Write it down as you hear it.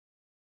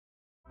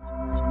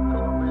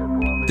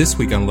This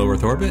week on Low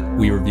Earth Orbit,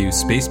 we review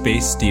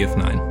Spacebase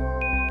DF-9.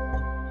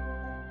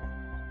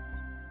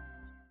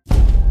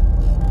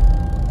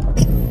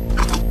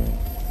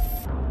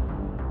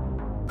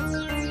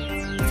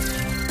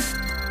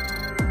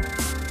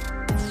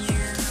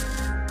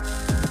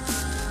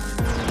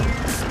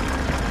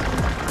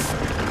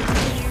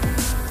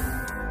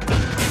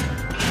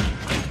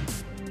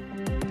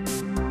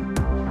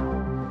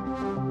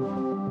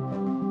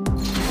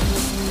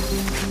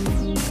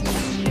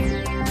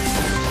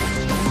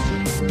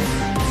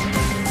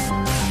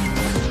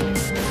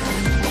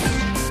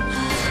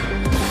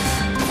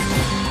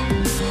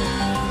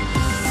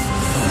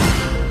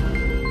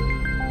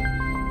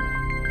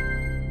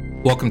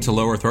 Welcome to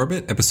Low Earth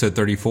Orbit, episode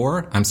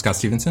 34. I'm Scott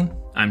Stevenson.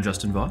 I'm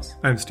Justin Voss.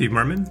 I'm Steve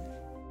Merman.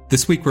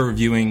 This week we're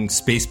reviewing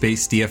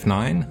Spacebase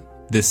DF-9.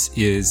 This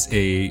is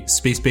a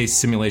space-based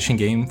simulation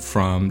game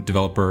from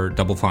developer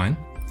Double Fine.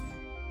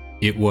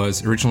 It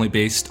was originally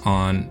based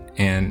on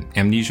an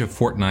Amnesia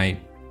Fortnite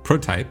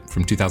prototype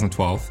from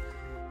 2012.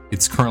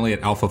 It's currently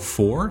at Alpha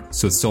 4,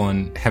 so it's still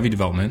in heavy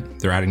development.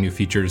 They're adding new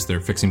features,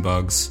 they're fixing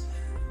bugs.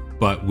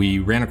 But we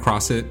ran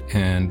across it,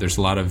 and there's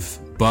a lot of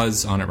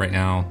buzz on it right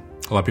now.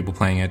 A lot of people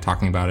playing it,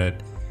 talking about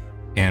it,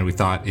 and we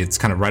thought it's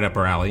kind of right up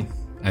our alley.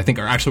 I think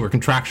we're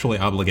contractually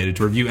obligated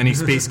to review any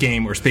space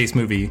game or space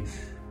movie,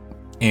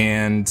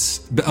 and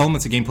the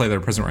elements of gameplay that are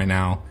present right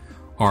now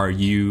are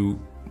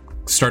you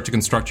start to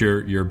construct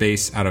your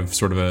base out of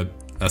sort of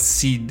a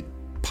seed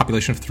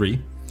population of 3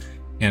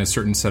 and a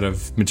certain set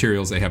of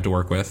materials they have to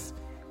work with,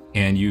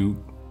 and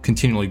you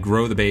continually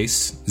grow the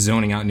base,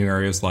 zoning out new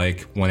areas.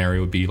 Like one area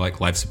would be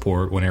like life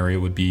support, one area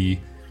would be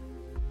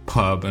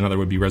pub, another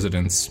would be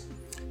residence.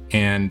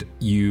 And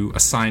you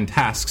assign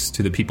tasks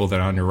to the people that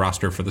are on your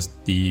roster for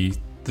the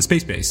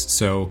space base.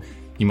 So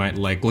you might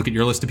look at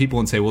your list of people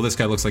and say, well, this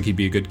guy looks like he'd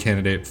be a good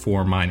candidate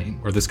for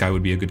mining, or this guy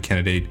would be a good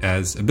candidate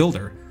as a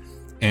builder.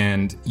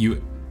 And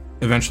you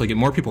eventually get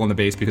more people on the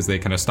base because they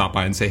kind of stop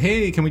by and say,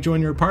 hey, can we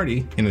join your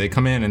party? You know, they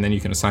come in and then you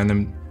can assign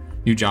them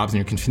new jobs, and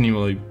you're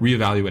continually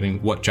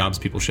reevaluating what jobs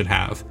people should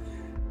have.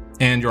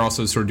 And you're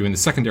also sort of doing the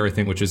secondary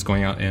thing, which is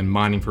going out and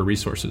mining for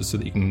resources so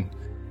that you can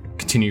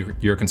continue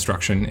your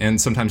construction.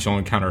 And sometimes you'll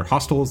encounter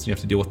hostiles, and you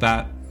have to deal with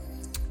that.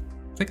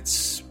 I think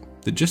it's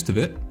the gist of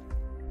it.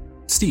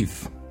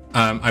 Steve,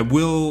 I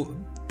will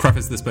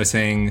preface this by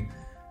saying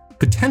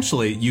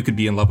potentially you could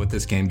be in love with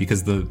this game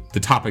because the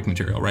topic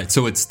material, right?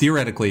 So it's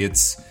theoretically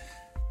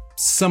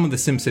some of the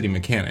SimCity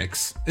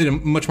mechanics at a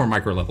much more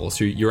micro level.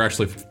 So you're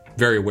actually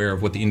very aware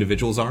of what the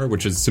individuals are,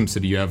 which is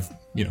SimCity. You have,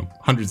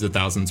 hundreds of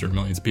thousands or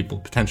millions of people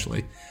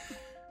potentially.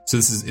 So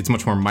it's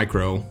much more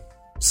micro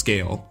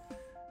scale.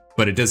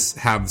 But it does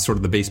have sort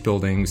of the base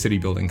building, city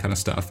building kind of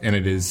stuff, and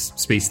it is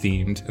space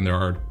themed, and there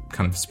are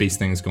kind of space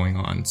things going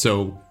on.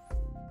 So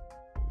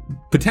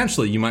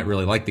potentially you might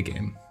really like the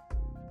game.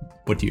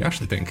 What do you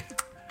actually think?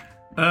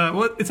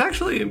 Well, it's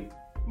actually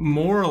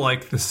more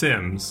like The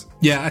Sims.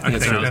 Yeah, I think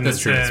that's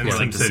true. It's more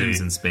like The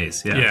Sims in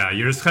space. Yeah,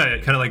 you're just kind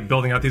of like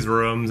building out these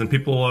rooms, and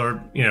people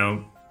are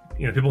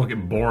people don't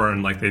get bored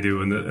like they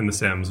do in the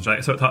Sims, which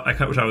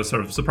I was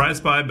sort of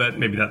surprised by, but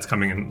maybe that's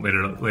coming in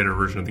later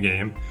version of the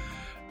game.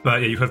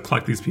 But yeah, you could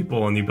collect these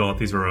people and you build up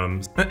these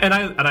rooms. And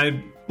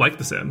I like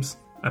The Sims.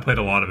 I played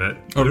a lot of it.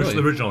 Oh, really? The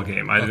original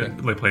game. I didn't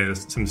play The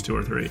Sims 2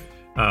 or 3.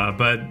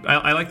 But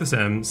I like The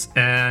Sims.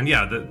 And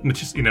yeah,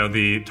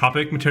 the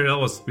topic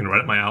material was right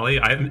up my alley.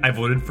 I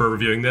voted for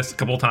reviewing this a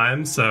couple of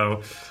times,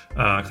 so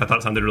 'cause I thought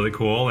it sounded really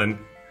cool. And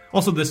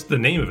also, the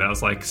name of it, I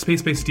was like,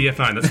 Spacebase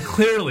DF-9. That's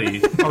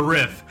clearly a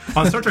riff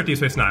on Star Trek Deep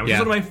Space Nine, which is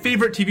one of my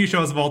favorite TV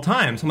shows of all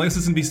time. So I'm like, this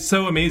is going to be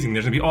so amazing.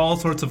 There's going to be all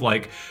sorts of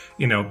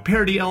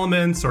parody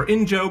elements or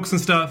in-jokes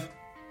and stuff.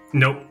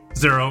 Nope.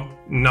 Zero.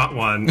 Not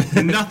one.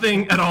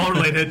 Nothing at all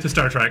related to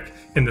Star Trek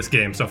in this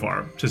game so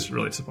far, which is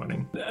really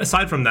disappointing.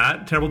 Aside from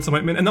that, terrible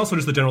disappointment, and also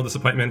just the general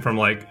disappointment from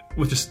I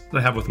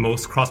have with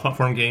most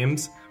cross-platform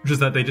games, which is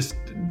that they just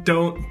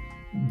don't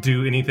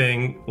do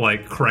anything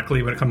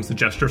correctly when it comes to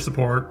gesture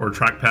support or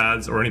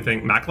trackpads or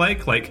anything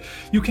Mac-like.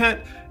 You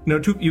can't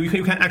you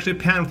can't actually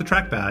pan with the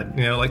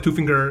trackpad. Two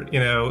finger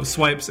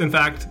swipes. In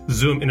fact,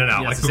 zoom in and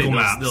out like Google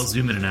Maps. They'll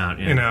zoom in and out.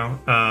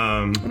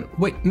 Yeah.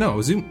 Wait,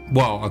 no, zoom.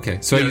 Well, okay.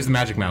 So I use the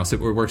Magic Mouse. It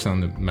works on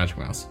the Magic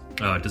Mouse.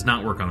 Oh, it does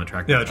not work on the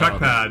trackpad. Yeah, the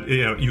trackpad.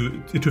 Okay.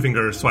 You two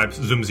finger swipes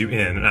zooms you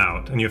in and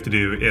out, and you have to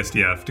do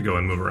ASDF to go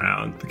and move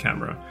around the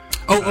camera.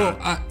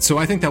 So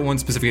I think that one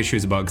specific issue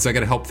is a bug, because I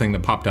got a help thing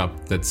that popped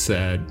up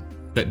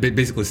that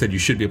basically said you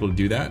should be able to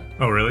do that.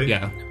 Oh, really?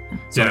 Yeah.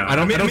 So yeah. I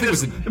don't think it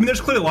was.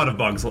 There's clearly a lot of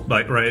bugs,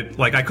 right?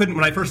 I couldn't,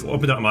 when I first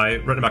opened up my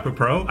Retina MacBook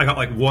Pro, I got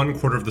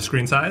 1/4 of the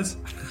screen size,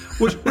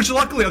 which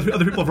luckily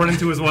other people have run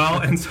into as well.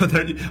 And so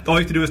all you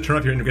have to do is turn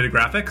off your integrated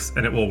graphics,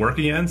 and it will work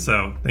again.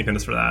 So thank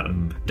goodness for that.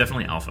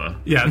 Definitely alpha.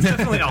 Yeah, it's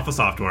definitely alpha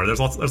software. There's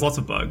lots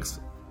of bugs.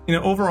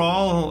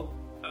 Overall,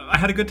 I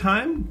had a good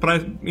time, but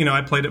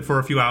I played it for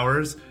a few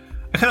hours.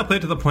 I kind of played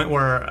it to the point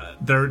where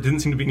there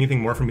didn't seem to be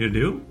anything more for me to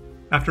do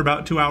after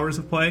about 2 hours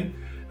of play.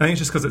 I think it's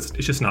just because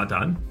it's just not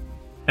done.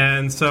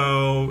 And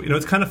so,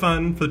 it's kind of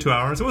fun for the 2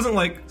 hours. It wasn't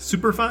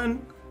super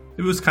fun,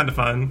 it was kind of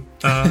fun.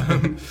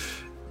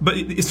 But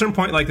at a certain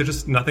point, like, there's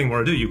just nothing more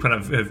to do. You kind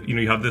of have,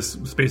 you have this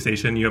space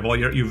station,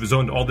 you've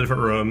zoned all the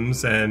different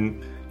rooms, and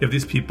you have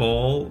these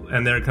people,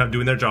 and they're kind of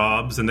doing their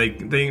jobs, and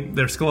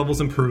their skill levels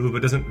improve.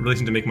 It doesn't really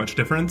seem to make much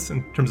difference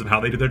in terms of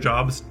how they do their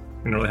jobs,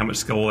 really how much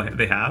skill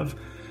they have.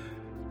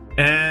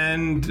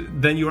 And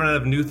then you run out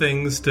of new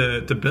things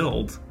to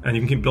build, and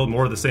you can build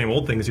more of the same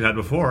old things you had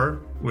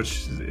before,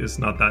 which is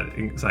not that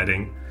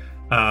exciting.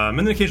 And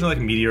then occasionally,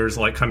 like, meteors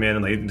come in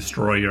and they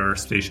destroy your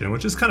station,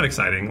 which is kind of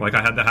exciting. Like,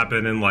 I had that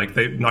happen, and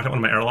they knocked out one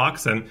of my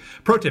airlocks. And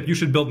pro tip: you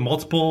should build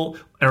multiple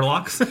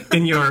airlocks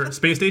in your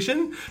space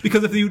station,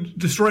 because if you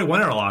destroy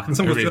one airlock and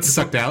someone goes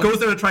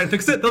there to try and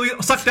fix it, they'll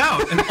get sucked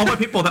out. And all my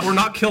people that were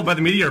not killed by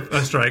the meteor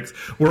strikes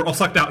were all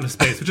sucked out into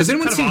space. Which Has is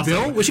anyone kind of seen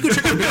awesome. Bill? We should go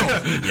check out Bill.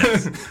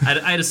 Yes,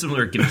 I had a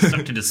similar getting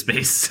sucked into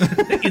space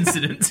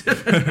incident.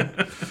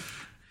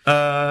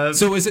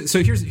 So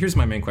here's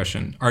my main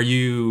question: Are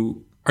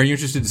you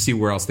interested to see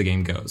where else the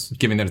game goes,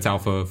 given that it's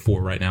Alpha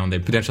 4 right now and they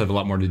potentially have a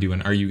lot more to do?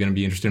 And are you going to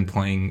be interested in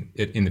playing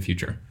it in the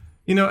future?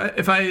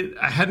 If I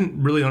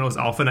hadn't really known it was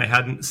Alpha and I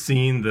hadn't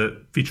seen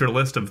the feature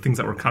list of things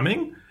that were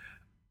coming,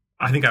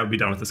 I think I would be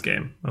done with this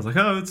game. I was like,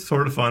 oh, it's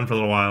sort of fun for a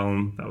little while,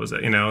 and that was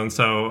it, And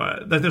so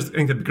there's, I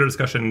think, a good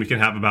discussion we can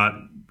have about,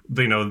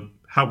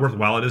 how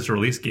worthwhile it is to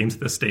release games at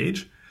this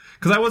stage.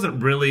 Because I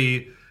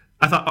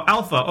thought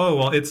Alpha, oh,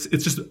 well, it's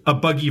just a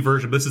buggy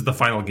version, but this is the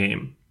final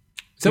game.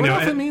 Is that what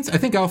Alpha means? I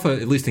think Alpha,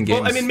 at least in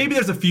games... Well, maybe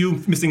there's a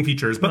few missing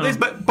features, but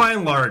by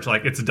and large,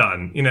 it's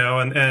done,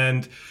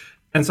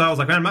 and so I was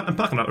like, man, I'm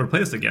not going to replay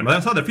this again. But I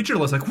saw the feature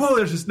list, whoa,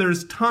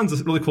 there's tons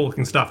of really cool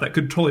looking stuff that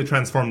could totally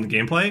transform the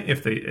gameplay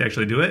if they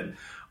actually do it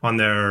on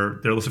their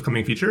list of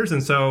coming features.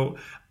 And so,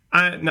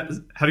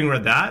 having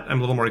read that, I'm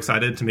a little more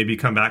excited to maybe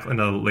come back in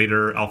a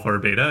later alpha or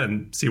beta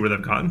and see where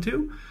they've gotten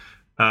to.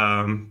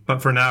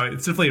 But for now,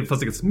 it's definitely feels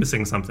like it's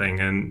missing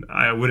something, and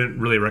I wouldn't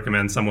really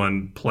recommend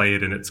someone play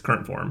it in its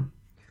current form.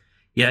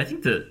 Yeah, I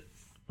think that,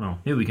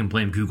 maybe we can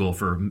blame Google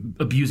for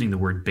abusing the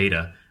word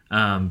beta,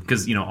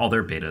 because, all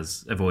their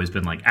betas have always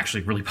been,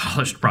 actually really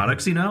polished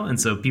products,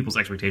 and so people's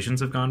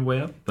expectations have gone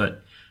way up.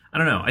 But I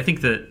don't know. I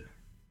think that...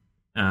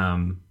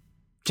 and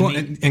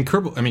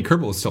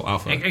Kerbal is still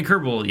Alpha. And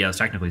Kerbal, is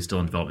technically still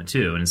in development,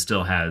 too, and it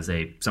still has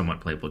a somewhat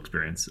playable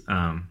experience.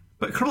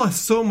 But Kerbal has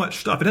so much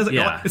stuff. It has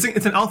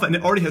it's an alpha, and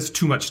it already has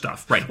too much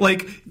stuff.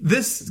 Right.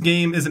 This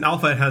game is an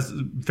alpha. It has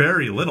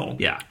very little.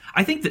 Yeah.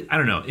 I think that, I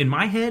don't know. In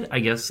my head, I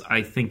guess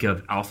I think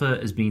of alpha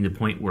as being the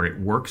point where it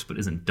works but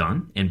isn't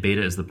done, and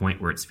beta is the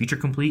point where it's feature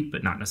complete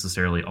but not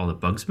necessarily all the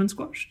bugs have been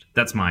squashed.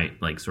 That's my,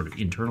 sort of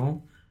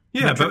internal.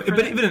 Yeah, but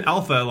even in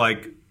alpha,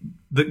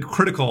 the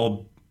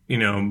critical,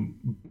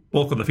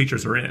 bulk of the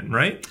features are in,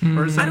 right?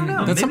 Or I don't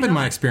know. That's something in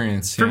my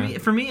experience.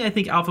 For me, I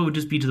think alpha would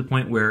just be to the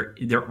point where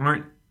there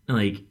aren't,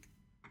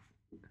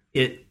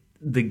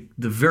 the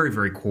very,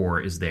 very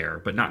core is there,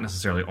 but not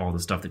necessarily all the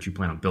stuff that you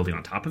plan on building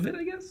on top of it,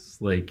 I guess.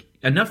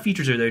 Enough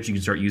features are there that you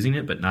can start using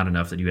it, but not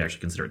enough that you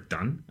actually consider it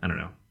done. I don't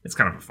know. It's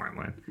kind of a fine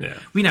line. Yeah.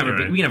 We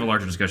can have a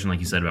larger discussion, like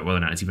you said, about whether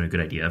or not it's even a good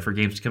idea for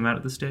games to come out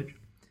at this stage.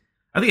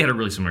 I think I had a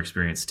really similar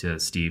experience to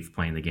Steve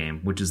playing the game,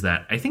 which is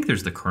that I think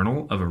there's the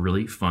kernel of a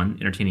really fun,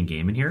 entertaining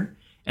game in here,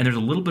 and there's a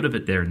little bit of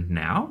it there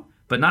now,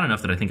 but not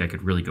enough that I think I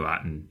could really go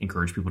out and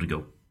encourage people to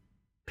go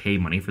pay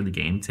money for the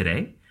game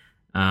today.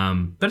 But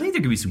I think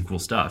there could be some cool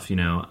stuff,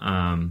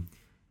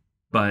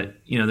 but,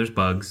 there's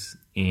bugs,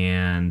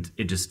 and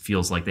it just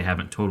feels like they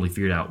haven't totally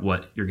figured out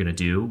what you're going to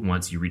do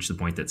once you reach the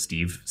point that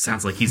Steve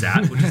sounds like he's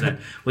at, which is that,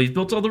 well, he's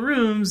built all the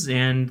rooms,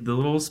 and the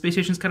little space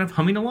station's kind of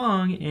humming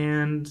along,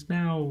 and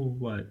now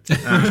what?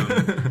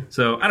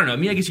 So, I don't know.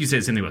 I guess you could say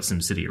the same thing about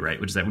SimCity,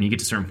 right? Which is that when you get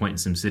to a certain point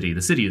in SimCity,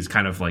 the city is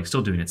kind of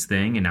still doing its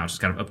thing, and now it's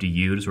just kind of up to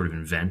you to sort of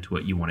invent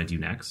what you want to do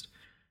next.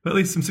 But at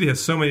least SimCity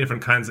has so many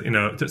different kinds,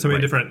 so many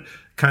different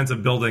kinds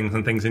of buildings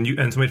and things, and so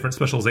many different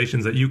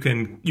specializations that you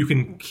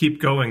can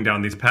keep going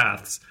down these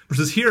paths.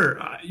 Versus here,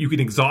 you can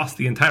exhaust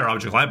the entire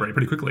object library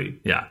pretty quickly.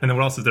 Yeah. And then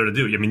what else is there to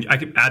do? I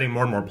keep adding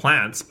more and more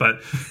plants,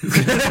 but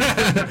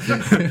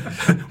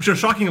which are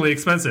shockingly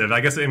expensive. I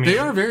guess. They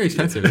are very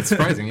expensive. It's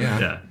surprising. Yeah.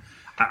 Yeah.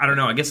 I don't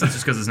know. I guess that's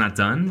just because it's not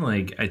done.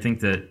 I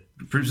think that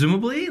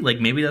presumably,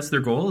 maybe that's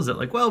their goal, is that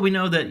we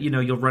know that,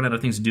 you'll run out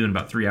of things to do in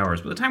about 3 hours.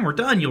 By the time we're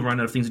done, you'll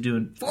run out of things to do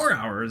in 4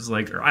 hours.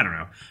 Or I don't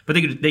know. But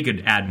they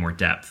could add more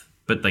depth.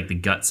 But the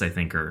guts, I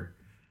think, are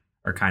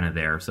kind of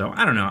there. So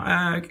I don't know.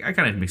 I kind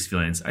of have mixed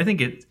feelings. I think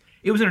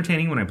it was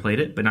entertaining when I played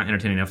it, but not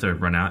entertaining enough to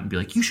run out and be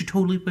like, you should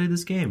totally play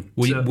this game.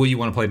 Will you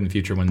want to play it in the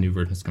future when new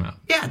versions come out?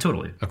 Yeah,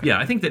 totally. Okay. Yeah,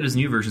 I think that as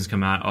new versions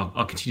come out,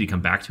 I'll continue to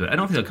come back to it. I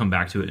don't think I'll come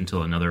back to it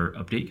until another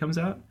update comes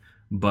out.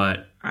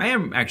 But I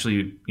am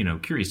actually,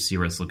 curious to see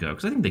where this will go,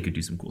 because I think they could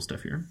do some cool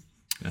stuff here.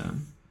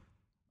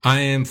 I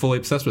am fully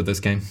obsessed with this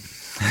game,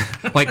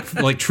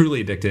 like truly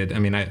addicted.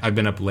 I've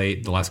been up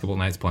late the last couple of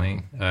nights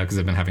playing because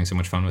I've been having so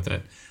much fun with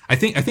it. I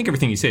think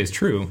everything you say is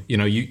true.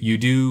 You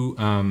do.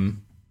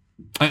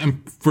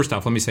 First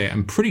off, let me say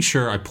I'm pretty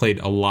sure I played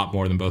a lot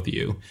more than both of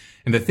you.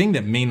 And the thing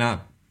that may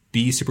not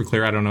be super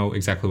clear, I don't know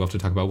exactly. We'll have to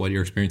talk about what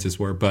your experiences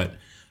were, but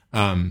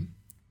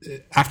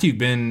after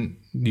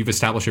you've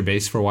established your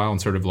base for a while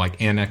and sort of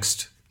like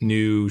annexed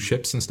new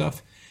ships and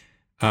stuff,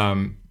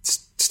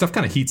 stuff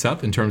kind of heats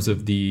up in terms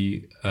of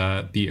the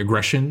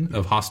aggression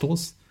of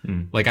hostiles.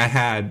 Like I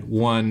had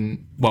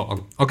one.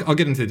 Well, I'll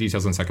get into the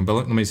details in a second, but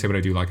let me say what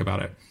I do like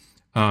about it.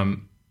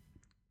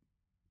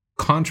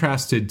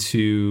 Contrasted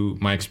to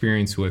my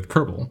experience with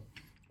Kerbal,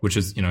 which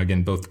is,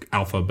 again, both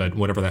alpha, but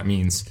whatever that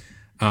means.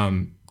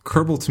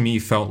 Kerbal to me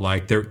felt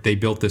like they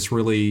built this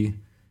really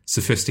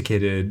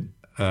sophisticated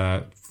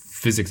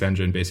physics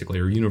engine, basically,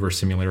 or universe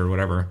simulator or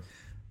whatever,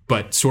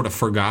 but sort of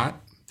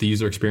forgot the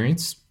user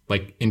experience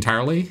like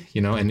entirely,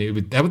 and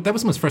that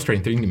was the most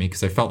frustrating thing to me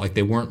because I felt like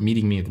they weren't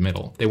meeting me at the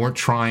middle. They weren't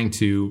trying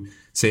to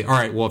say, all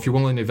right, well, if you're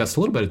willing to invest a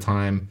little bit of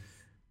time,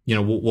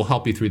 we'll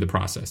help you through the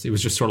process. It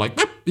was just sort of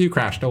like, you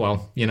crashed. Oh,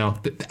 well,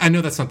 I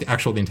know that's not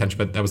the intention,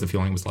 but that was the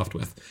feeling I was left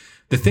with.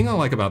 The thing I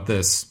like about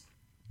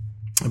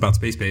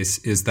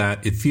Spacebase is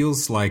that it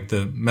feels like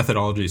the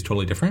methodology is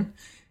totally different.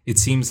 It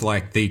seems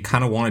like they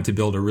kind of wanted to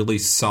build a really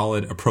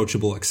solid,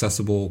 approachable,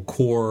 accessible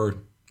core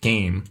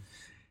game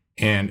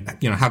and,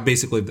 have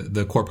basically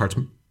the core parts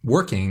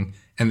working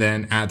and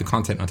then add the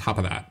content on top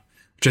of that,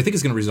 which I think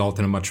is going to result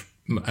in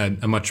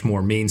a much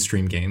more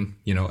mainstream game,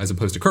 as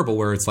opposed to Kerbal,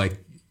 where it's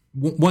like,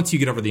 once you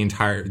get over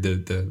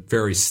the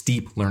very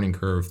steep learning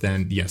curve,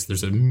 then yes,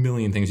 there's a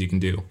million things you can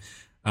do.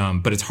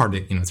 But it's hard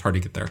to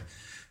get there.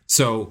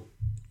 So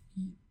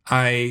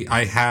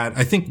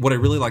I think what I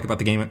really like about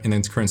the game in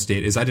its current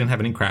state is I didn't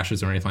have any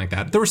crashes or anything like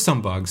that. There were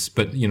some bugs,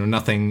 but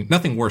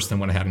nothing worse than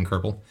what I had in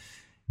Kerbal.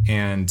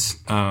 And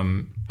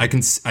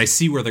I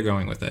see where they're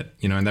going with it,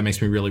 and that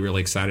makes me really, really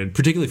excited.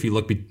 Particularly if you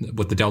look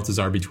what the deltas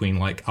are between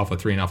like Alpha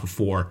 3 and Alpha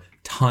 4,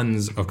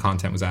 tons of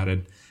content was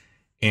added.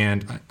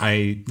 And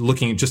I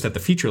looking just at the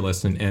feature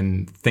list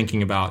and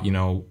thinking about,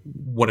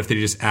 what if they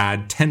just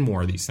add 10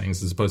 more of these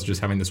things as opposed to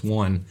just having this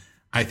one.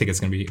 I think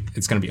it's going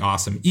to be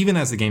awesome. Even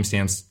as the game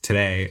stands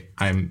today,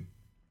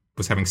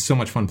 was having so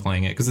much fun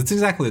playing it because it's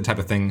exactly the type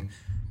of thing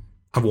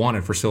I've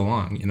wanted for so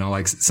long.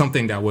 Like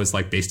something that was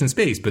like based in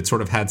space, but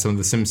sort of had some of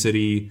the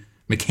SimCity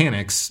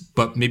mechanics,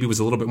 but maybe was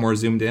a little bit more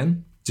zoomed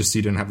in, just so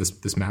you didn't have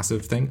this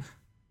massive thing.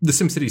 The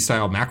SimCity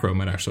style macro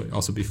might actually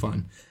also be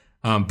fun.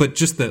 But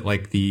just that,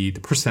 like the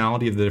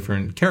personality of the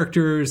different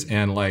characters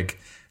and like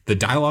the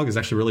dialogue is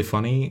actually really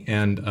funny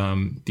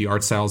and the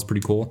art style is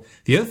pretty cool.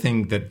 The other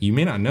thing that you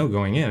may not know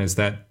going in is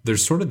that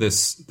there's sort of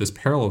this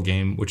parallel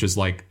game, which is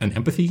like an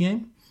empathy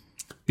game.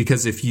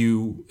 Because if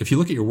you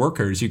look at your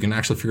workers, you can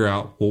actually figure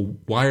out, well,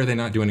 why are they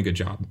not doing a good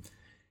job?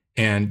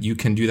 And you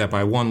can do that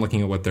by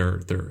looking at what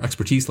their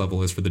expertise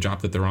level is for the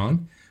job that they're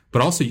on.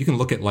 But also you can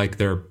look at like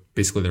their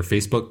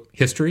Facebook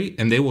history,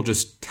 and they will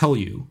just tell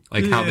you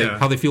like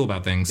how they feel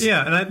about things.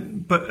 Yeah,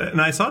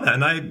 and I saw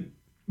that,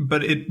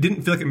 but it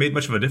didn't feel like it made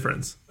much of a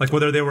difference. Like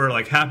whether they were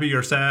like happy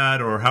or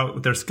sad or how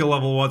their skill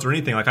level was or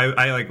anything. Like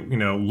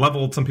I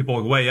leveled some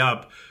people way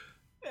up,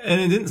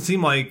 and it didn't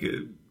seem like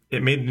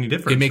it made any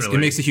difference. It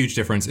makes a huge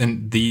difference,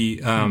 and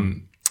the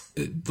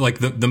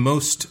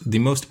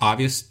most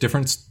obvious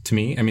difference to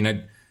me. I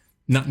mean,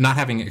 Not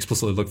having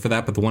explicitly looked for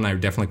that, but the one I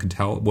definitely could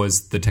tell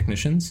was the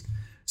technicians.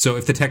 So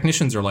if the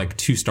technicians are like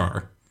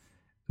 2-star,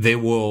 they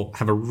will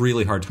have a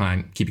really hard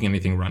time keeping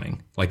anything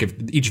running. Like if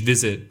each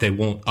visit, they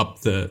won't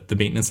up the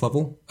maintenance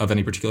level of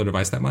any particular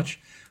device that much.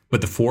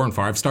 But the 4 and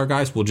 5-star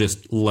guys will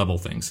just level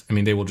things. I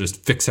mean, they will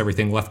just fix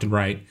everything left and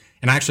right.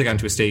 And I actually got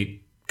into a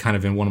state kind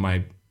of in one of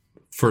my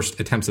first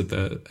attempts at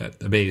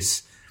the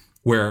base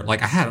where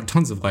like I had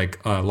tons of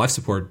like life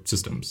support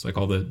systems, like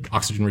all the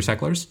oxygen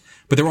recyclers,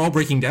 but they were all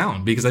breaking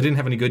down because I didn't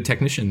have any good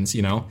technicians,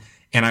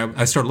 and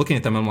I started looking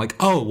at them and I'm like,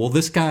 oh, well,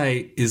 this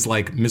guy is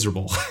like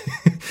miserable.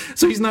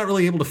 So he's not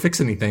really able to fix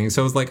anything.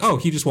 So I was like, oh,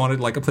 he just wanted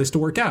like a place to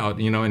work out,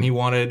 and he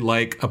wanted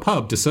like a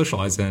pub to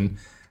socialize in.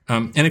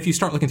 And if you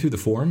start looking through the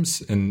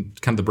forums and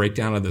kind of the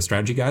breakdown of the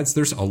strategy guides,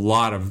 there's a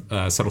lot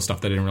of subtle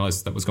stuff that I didn't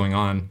realize that was going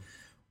on.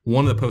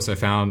 One of the posts I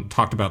found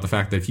talked about the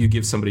fact that if you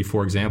give somebody,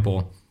 for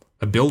example,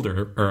 a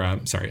builder or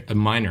a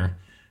miner,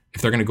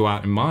 if they're going to go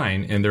out and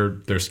mine and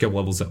their skill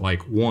level's at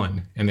like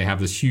 1 and they have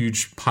this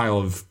huge pile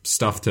of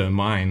stuff to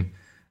mine,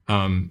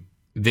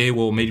 they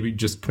will maybe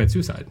just commit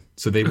suicide.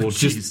 So they will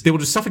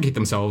just suffocate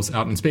themselves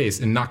out in space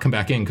and not come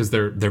back in because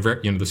they're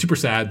very, they're super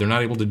sad. They're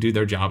not able to do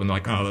their job and they're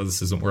like, oh,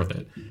 this isn't worth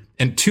it.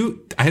 And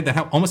I had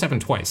that almost happen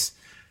twice.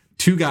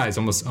 2 guys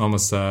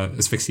almost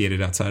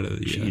asphyxiated outside of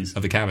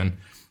the cabin.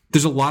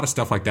 There's a lot of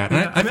stuff like that.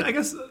 And I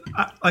guess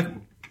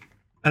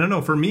I don't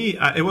know. For me,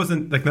 it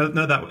wasn't like none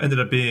of that ended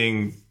up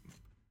being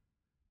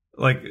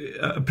like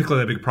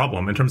particularly a big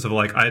problem in terms of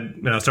like I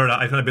started out.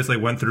 I kind of basically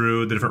went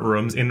through the different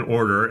rooms in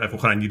order of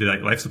what I needed,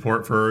 like life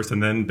support first,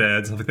 and then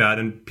beds and stuff like that.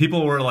 And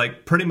people were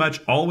like pretty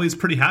much always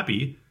pretty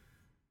happy.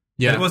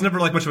 Yeah, and it was never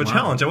like much of a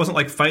challenge. I wasn't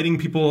like fighting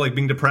people like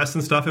being depressed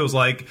and stuff. It was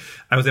like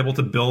I was able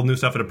to build new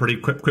stuff at a pretty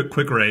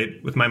quick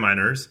rate with my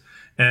miners.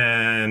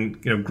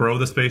 And grow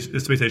the space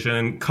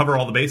station, cover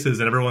all the bases,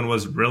 and everyone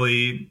was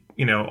really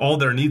all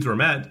their needs were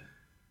met.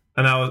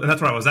 And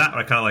that's where I was at.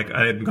 I kind of like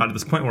I had gotten to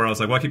this point where I was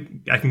like, well,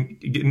 I can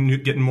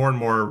get more and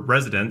more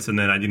residents, and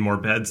then I need more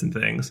beds and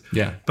things.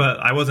 Yeah. But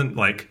I wasn't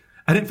like,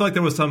 I didn't feel like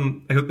there was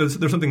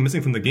something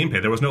missing from the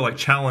gameplay. There was no like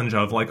challenge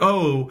of like,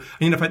 oh,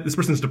 I need to fight this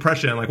person's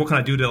depression. Like, what can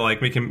I do to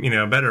like make him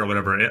better or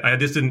whatever? I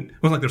just didn't. It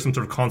wasn't like there's some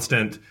sort of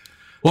constant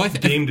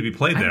game to be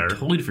played there.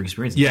 Totally different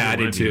experience. Yeah, I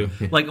did too.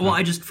 Like, well,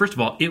 I just first of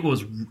all, it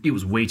was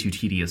way too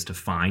tedious to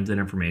find that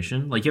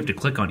information. Like, you have to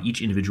click on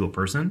each individual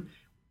person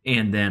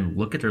and then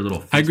look at their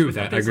little. I agree with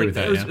that.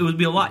 It would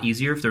be a lot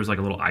easier if there was like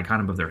a little icon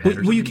above their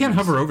head. Well, you can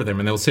hover over them,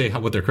 and they'll say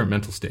what their current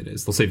mental state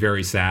is. They'll say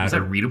very sad. Is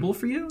that readable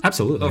for you?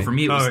 Absolutely. Oh, for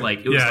me, it was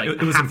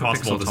it was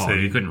impossible to see.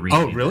 You couldn't read.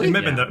 Oh, really? You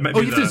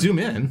have to zoom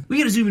in. We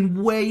got to zoom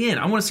in way in.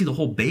 I want to see the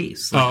whole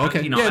base. Like, okay.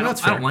 I don't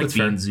like that's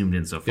being fair. zoomed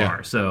in so far.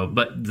 Yeah. So,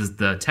 but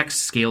the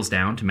text scales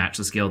down to match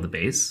the scale of the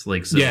base.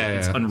 Like, so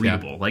it's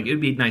unreadable. Like, it'd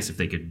be nice if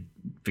they could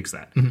fix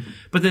that. Mm-hmm.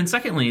 But then,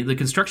 secondly, the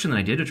construction that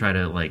I did to try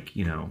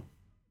to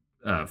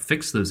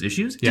fix those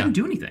issues didn't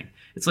do anything.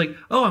 It's like,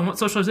 oh, I want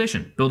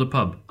socialization. Build a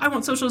pub. I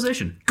want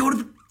socialization. Go to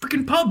the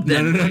freaking pub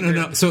then.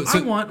 No. So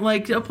I want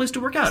like a place to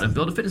work out and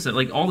build a fitness center.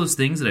 Like all those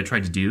things that I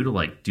tried to do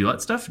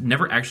that stuff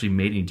never actually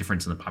made any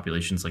difference in the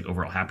population's like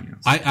overall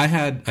happiness. I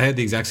had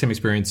the exact same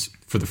experience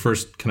for the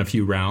first kind of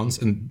few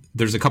rounds, and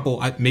there's a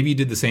couple. Maybe you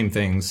did the same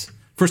things.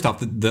 First off,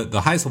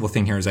 the highest level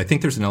thing here is I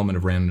think there's an element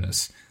of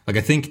randomness. Like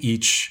I think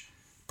each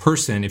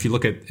person, if you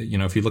look at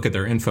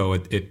their info,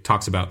 it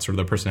talks about sort of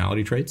their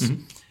personality traits.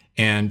 Mm-hmm.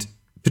 And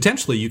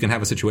potentially you can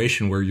have a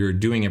situation where you're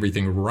doing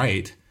everything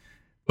right,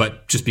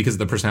 but just because of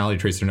the personality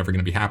traits, they're never going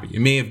to be happy. It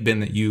may have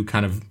been that you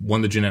kind of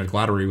won the genetic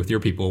lottery with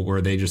your people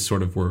where they just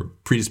sort of were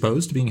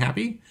predisposed to being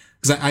happy.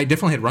 Because I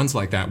definitely had runs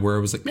like that where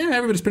it was like, man,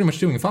 everybody's pretty much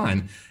doing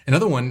fine.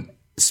 Another one,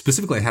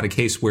 specifically, I had a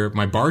case where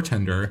my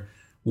bartender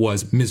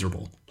was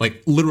miserable.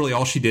 Like literally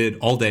all she did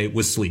all day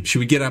was sleep. She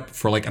would get up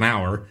for like an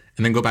hour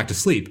and then go back to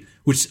sleep,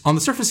 which on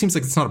the surface seems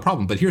like it's not a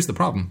problem. But here's the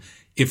problem.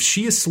 If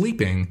she is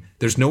sleeping,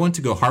 there's no one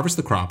to go harvest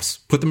the crops,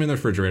 put them in the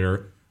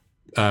refrigerator,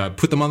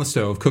 put them on the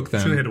stove, cook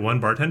them. So they had one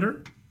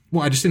bartender?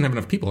 Well, I just didn't have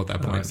enough people at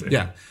that point. I see.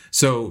 Yeah.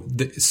 So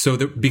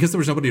because there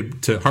was nobody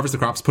to harvest the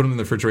crops, put them in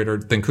the refrigerator,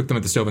 then cook them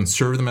at the stove and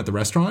serve them at the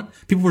restaurant,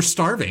 people were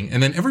starving,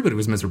 and then everybody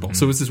was miserable. Mm-hmm.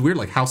 So it was this weird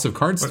like House of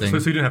Cards thing. So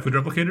you didn't have food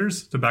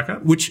replicators to back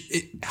up? Which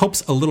it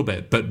helps a little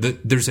bit, but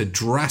there's a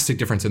drastic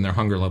difference in their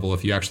hunger level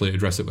if you actually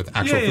address it with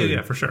actual food.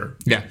 Yeah, for sure.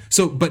 Yeah.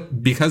 So,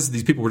 but because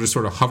these people were just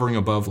sort of hovering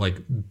above like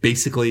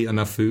basically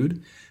enough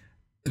food,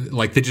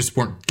 like they just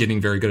weren't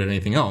getting very good at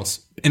anything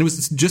else. And it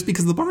was just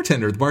because of the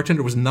bartender. The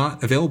bartender was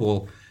not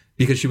available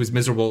because she was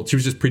miserable. She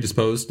was just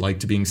predisposed like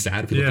to being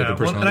sad if you look at her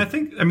personality.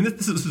 And I think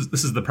this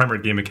is the primary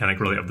game mechanic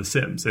really of The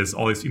Sims, is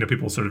all these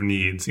people's sort of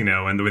needs, and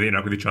the way they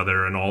interact with each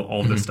other and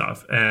all this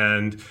stuff.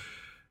 And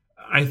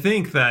I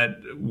think that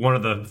one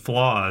of the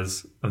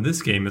flaws of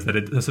this game is that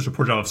it does such a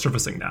poor job of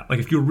surfacing that. Like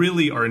if you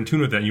really are in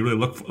tune with it and you really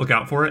look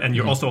out for it, and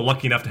you're also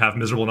lucky enough to have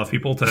miserable enough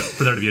people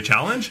for there to be a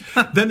challenge,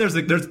 then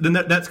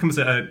that becomes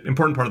an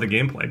important part of the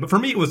gameplay. But for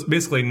me, it was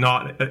basically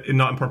not an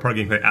important part of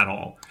the gameplay at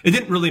all. It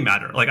didn't really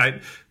matter.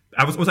 Like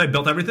once I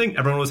built everything,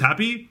 everyone was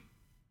happy.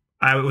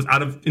 I was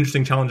out of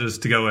interesting challenges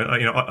to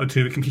go,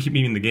 to keep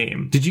me in the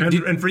game.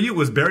 And for you, it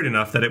was buried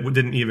enough that it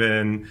didn't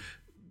even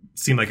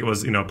seem like it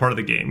was, part of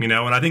the game, And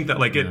I think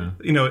that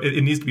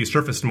it needs to be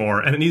surfaced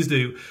more, and it needs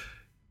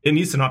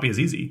to not be as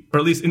easy, or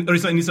at least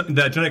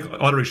that genetic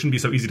lottery shouldn't be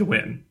so easy to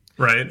win,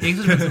 right?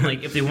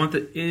 Like if they want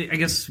I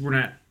guess we're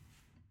not.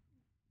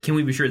 Can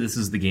we be sure this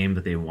is the game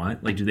that they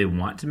want? Like, do they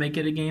want to make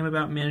it a game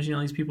about managing all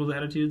these people's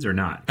attitudes or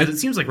not? Because it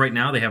seems like right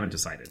now they haven't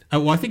decided.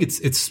 Well, I think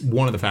it's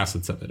one of the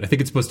facets of it. I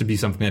think it's supposed to be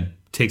something that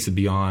takes it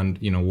beyond,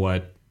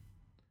 what...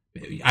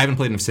 I haven't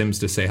played enough Sims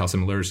to say how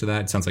similar it is to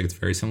that. It sounds like it's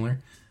very similar.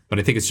 But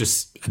I think it's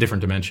just a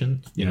different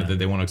dimension, that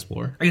they want to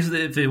explore. I guess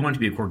if they want it to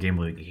be a core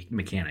gameplay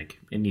mechanic,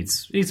 it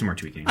needs some more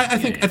tweaking. I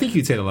think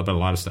you'd say that about a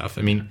lot of stuff.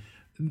 I mean...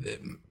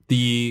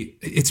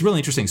 It's really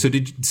interesting. So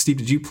Steve,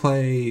 did you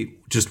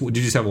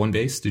just have one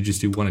base? Did you just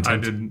do one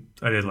attempt?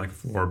 I did like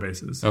 4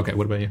 bases. Okay,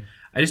 what about you?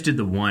 I just did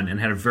the one and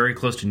had a very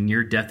close to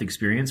near-death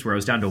experience where I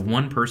was down to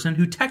one person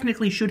who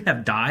technically should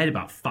have died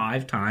about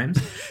 5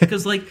 times.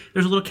 Because,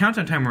 there's a little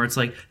countdown time where it's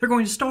like, they're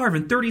going to starve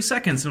in 30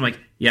 seconds. And I'm like,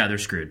 yeah, they're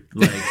screwed.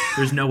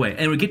 There's no way. And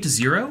it would get to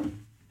 0,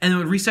 and it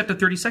would reset to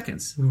 30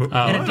 seconds. And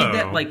it did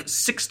that,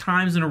 6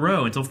 times in a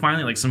row until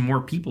finally, some more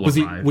people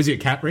arrived. Was he a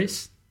cat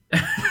race?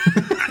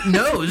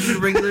 No, it was just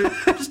a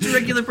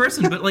regular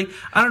person. But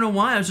I don't know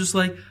why. I was just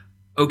like,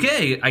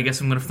 okay, I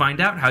guess I'm going to find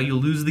out how you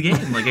lose the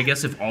game. I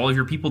guess if all of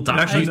your people die,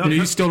 actually,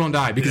 you still don't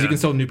die because you can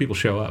still have new people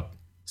show up.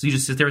 So you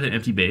just sit there with an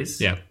empty base.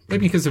 Yeah,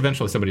 maybe because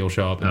eventually somebody will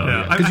show up.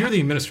 Because you're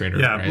the administrator.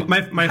 Yeah,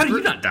 right? How do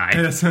you not die?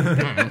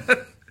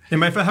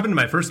 It happened to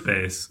my first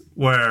base,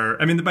 where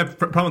my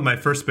problem with my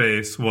first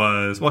base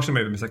was, well, actually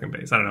maybe my second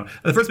base, I don't know.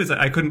 The first base,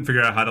 I couldn't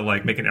figure out how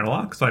to make an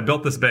airlock, so I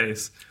built this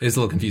base. It's a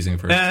little confusing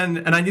at first,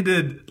 and I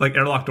needed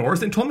airlock doors.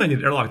 They told me I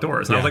needed airlock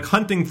doors, and I was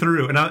hunting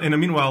through, and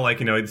meanwhile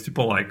these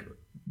people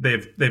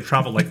they've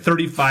traveled like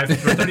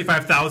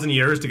 35,000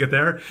 years to get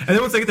there, and then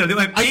once they get there, they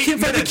like I can't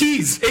find the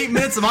keys. 8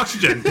 minutes of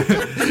oxygen. They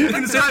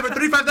can stay alive for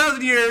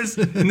 35,000 years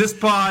in this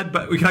pod,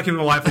 but we can't keep them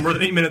alive for more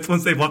than 8 minutes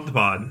once they've left the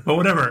pod. But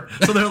whatever.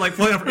 So they're like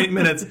floating out for 8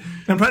 minutes. And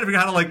I'm trying to figure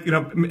out how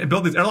to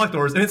build these airlock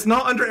doors, and it's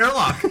not under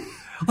airlock.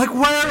 Like,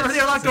 where are the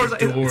airlock doors?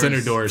 It's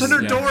under doors. It's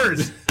under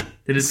doors.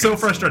 It is so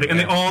frustrating, and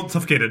they all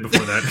suffocated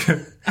before that.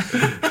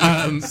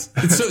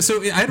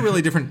 So I had a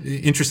really different,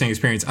 interesting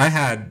experience. I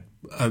had,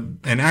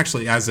 and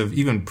actually, as of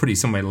even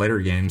some of my later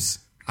games,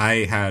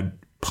 I had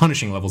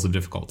punishing levels of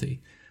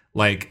difficulty.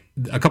 Like,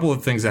 a couple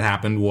of things that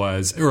happened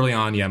was early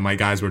on, my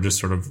guys were just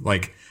sort of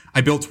like,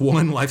 I built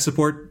one life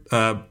support,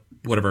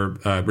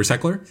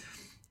 recycler.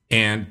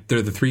 And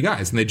they're the 3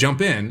 guys, and they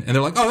jump in, and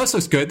they're like, "Oh, this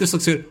looks good. This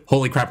looks good.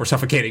 Holy crap, we're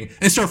suffocating!"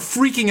 And start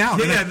freaking out.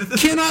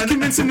 Cannot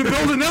convince them to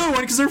build another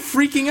one because they're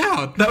freaking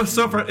out. That was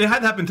so. It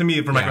had happened to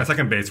me for my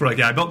second base. Where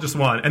I built just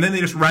one, and then they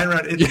just ran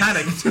around in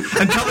panicked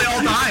until they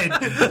all died.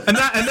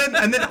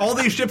 And then all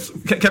these ships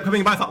kept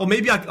coming by. I thought, well,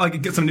 maybe I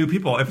could get some new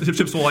people if the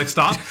ships will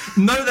stop.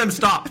 None of them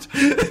stopped.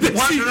 One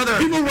after another,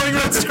 people running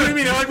around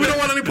screaming. They're like, "We don't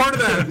want any part of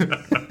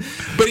that."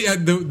 But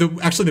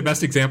actually the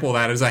best example of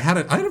that is I had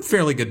a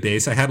fairly good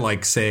base. I had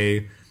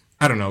say,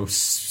 I don't know,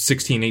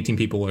 16, 18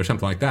 people or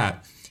something like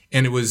that.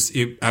 And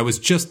I was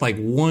just like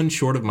one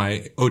short of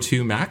my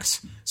O2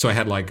 max. So I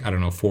had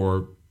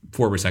four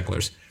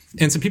recyclers.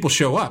 And some people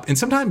show up. And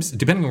sometimes,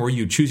 depending on where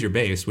you choose your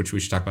base, which we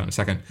should talk about in a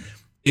second,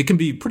 it can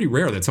be pretty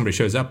rare that somebody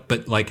shows up.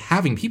 But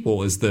having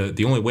people is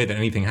the only way that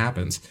anything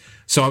happens.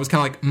 So I was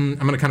kind of I'm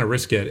going to kind of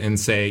risk it and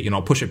say,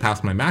 I'll push it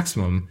past my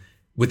maximum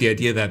with the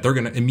idea that they're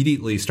going to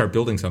immediately start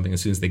building something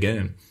as soon as they get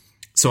in.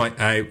 So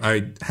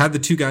I had the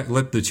 2 guys,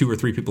 let the 2 or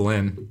 3 people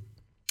in.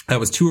 That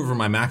was 2 over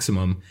my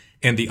maximum,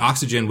 and the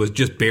oxygen was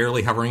just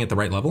barely hovering at the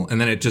right level, and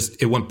then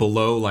it went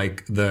below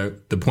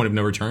the point of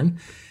no return.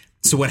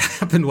 So what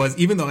happened was,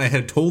 even though I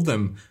had told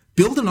them,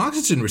 build an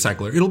oxygen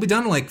recycler, it'll be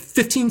done in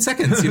 15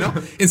 seconds,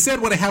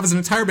 Instead, what I have is an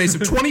entire base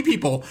of 20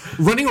 people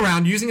running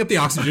around using up the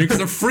oxygen because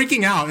they're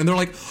freaking out, and they're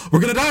like,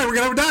 we're gonna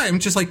die. I'm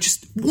just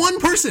just one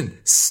person,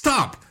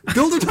 stop,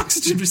 build an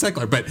oxygen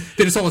recycler. But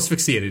they just all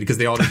asphyxiated because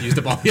they all just used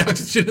up all the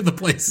oxygen in the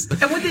place.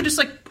 And would they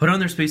just put on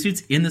their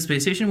spacesuits in the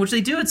space station, which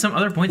they do at some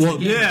other points in the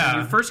game? Yeah.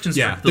 When you first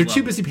construct they're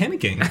too busy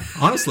panicking,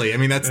 honestly. I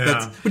mean, that's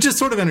which is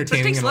sort of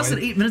entertaining. It takes less than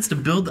 8 minutes to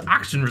build the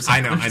oxygen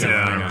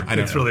recycler. I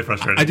know. It's really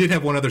frustrating. I did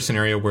have one other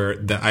scenario where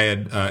I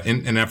had,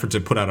 in an effort to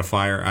put out a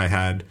fire, I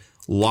had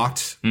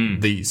locked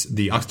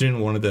the oxygen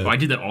in one of the... I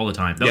did that all the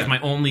time. That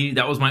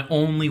was my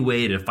only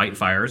way to fight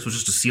fires, was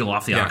just to seal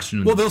off the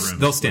oxygen. Well,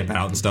 they'll stamp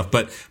out and stuff.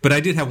 But I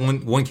did have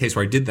one case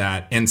where I did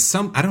that, and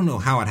I don't know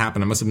how it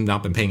happened. I must have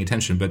not been paying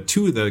attention, but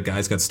 2 of the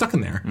guys got stuck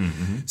in there.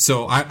 Mm-hmm.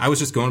 So I was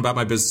just going about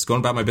my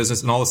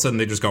business, and all of a sudden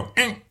they just go,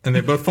 and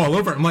they both fall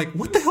over. I'm like,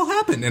 what the hell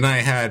happened? And I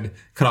had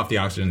cut off the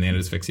oxygen, and they had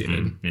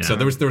asphyxiated. So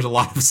there was a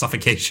lot of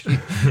suffocation.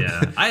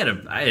 Yeah, I had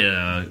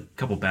a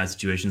couple bad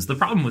situations. The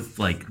problem with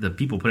the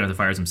people putting out the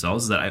fires themselves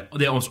is that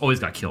they almost always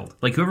got killed.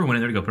 Whoever went in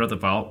there to go put out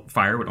the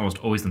fire would almost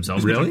always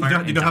themselves really? Get on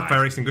fire. You don't have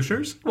fire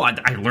extinguishers? Well,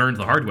 I learned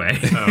the hard way.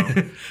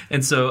 Oh.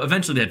 And so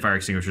eventually they had fire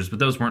extinguishers, but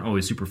those weren't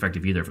always super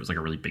effective either if it was a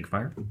really big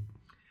fire.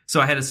 So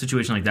I had a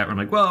situation like that where I'm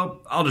like,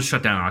 well, I'll just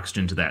shut down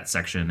oxygen to that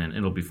section and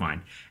it'll be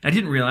fine. And I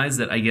didn't realize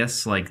that, I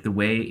guess, the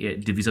way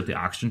it divvies up the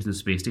oxygen to the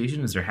space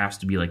station is there has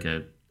to be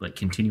a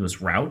continuous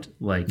route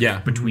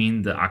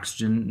between the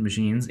oxygen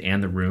machines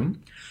and the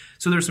room.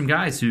 So there's some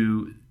guys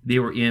who they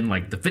were in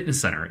the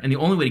fitness center, and the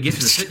only way to get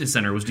to the fitness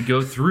center was to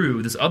go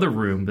through this other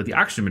room that the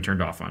oxygen had been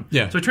turned off on.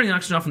 Yeah. So I turned the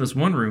oxygen off in this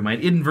one room. I had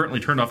inadvertently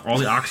turned off all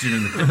the oxygen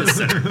in the fitness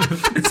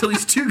center. And so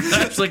these 2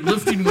 guys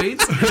lifting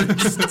weights are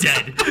just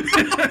dead.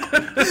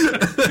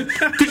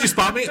 Could you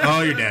spot me?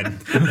 Oh, you're dead.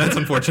 That's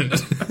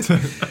unfortunate.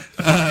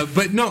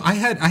 But no, I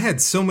had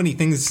so many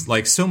things,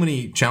 so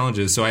many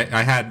challenges. So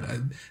I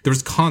had there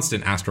was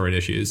constant asteroid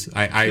issues.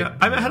 I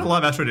had a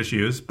lot of asteroid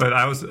issues, but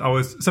I was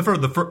always, except for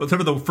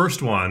the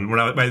first one when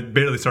I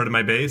barely started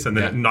my base, and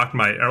then it knocked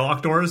my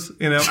airlock doors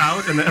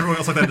out, and then everyone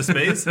else into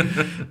space,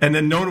 and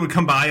then no one would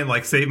come by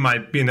and save my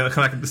come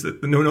back.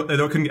 No, they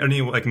couldn't get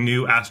any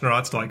new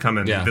astronauts to come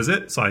and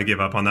visit, so I gave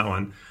up on that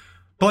one.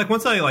 But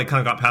once I kind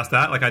of got past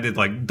that, I did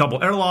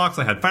double airlocks,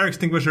 I had fire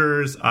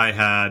extinguishers, I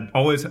had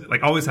always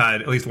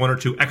had at least 1 or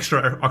 2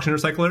 extra oxygen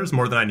recyclers,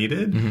 more than I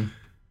needed. Mm-hmm.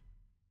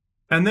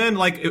 And then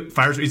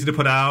fires were easy to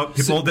put out.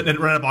 People didn't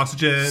run out of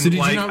oxygen. So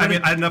I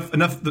had enough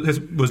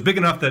that was big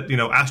enough that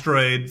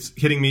asteroids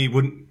hitting me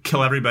wouldn't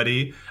kill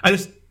everybody. There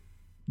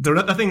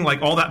was nothing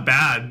all that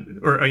bad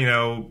or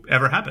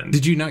ever happened.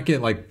 Did you not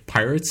get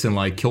pirates and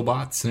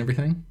killbots and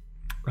everything?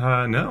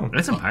 No. I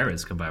had some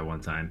pirates come by one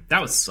time.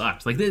 That was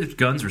sucked. Their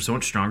guns were so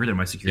much stronger than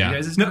my security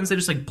guys' guns. They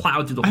just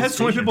plowed through the whole I had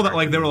so many people that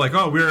they were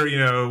oh,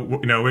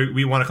 we're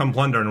we want to come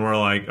plunder, and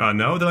we're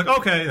no. They're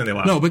okay, and they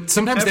left. No, but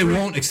sometimes they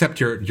won't accept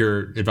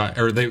your advice,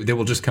 or they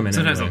will just come in.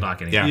 Sometimes anyway. they'll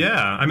dock anyway.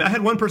 Yeah. I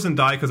had one person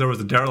die because there was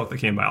a derelict that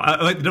came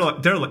by. The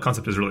derelict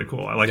concept is really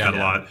cool. I like that a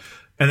lot.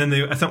 And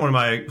then I sent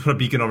put a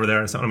beacon over there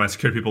and sent one of my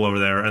security people over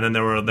there. And then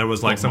there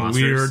was like some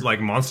monsters. weird like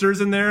monsters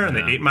in there, and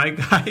they ate my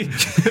guy.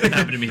 It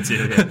happened to me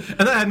too. Yeah. And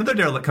then I had another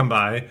derelict come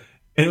by,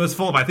 and it was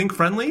full of, I think,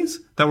 friendlies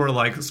that were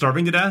like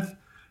starving to death,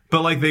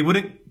 but like they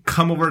wouldn't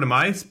come over to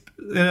my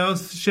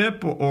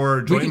ship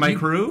or join my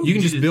crew. You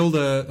can just build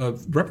a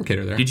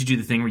replicator there. Did you do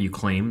the thing where you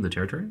claim the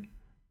territory?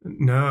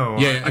 No.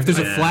 Yeah, if there's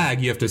a flag,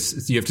 you have to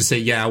say,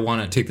 yeah, I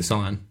want to take this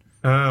on.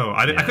 Oh,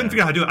 I couldn't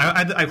figure out how to do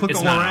it. I clicked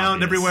all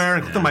around everywhere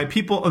and clicked on my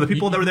people, or the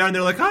people that were there, and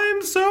they're like,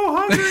 I'm so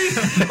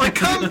hungry. Like,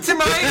 come to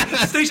my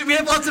station. We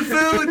have lots of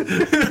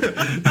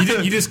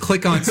food. You just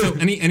click on, so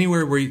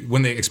anywhere where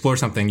when they explore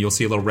something, you'll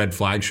see a little red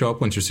flag show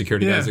up once your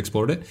security guys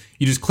explored it.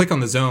 You just click on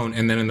the zone,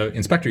 and then in the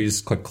inspector, you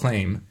just click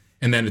claim,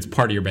 and then it's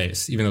part of your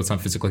base, even though it's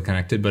not physically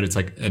connected, but it's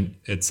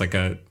like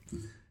a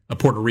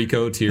Puerto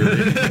Rico to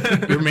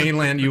your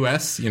mainland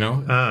U.S., you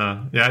know?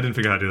 Yeah, I didn't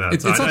figure out how to do that.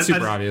 It's not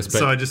super obvious. But,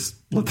 so I just,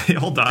 they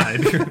all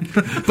died.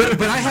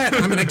 but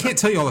I can't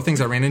tell you all the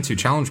things I ran into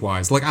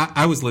challenge-wise. Like,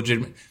 I was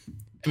legitimate.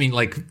 I mean,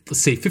 like,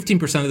 let's say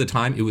 15% of the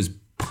time, it was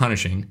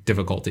punishing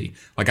difficulty.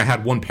 Like, I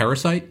had one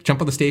parasite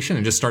jump on the station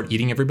and just start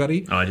eating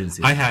everybody. Oh, I didn't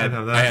see that.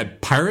 I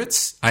had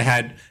pirates. I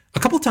had a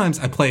couple times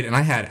I played, and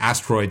I had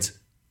asteroids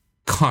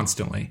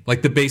constantly.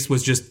 Like, the base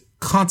was just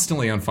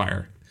constantly on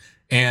fire.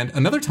 And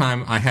another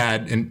time I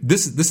had, and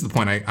this is the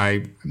point,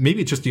 I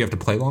maybe it's just you have to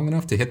play long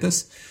enough to hit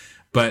this,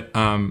 but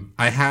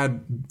I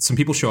had some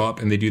people show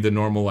up and they do the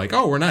normal like,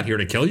 oh, we're not here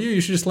to kill you,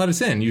 you should just let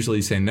us in. Usually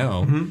you say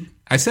no. Mm-hmm.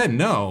 I said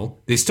no,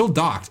 they still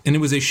docked, and it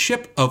was a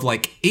ship of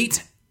like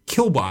 8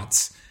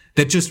 killbots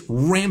that just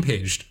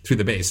rampaged through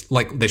the base.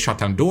 Like, they shot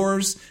down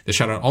doors, they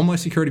shot out all my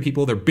security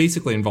people, they're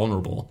basically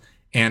invulnerable.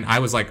 And I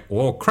was like,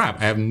 oh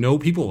crap, I have no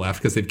people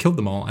left because they've killed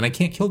them all, and I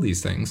can't kill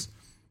these things.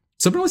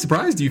 So I'm really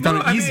surprised you found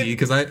it easy,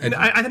 because I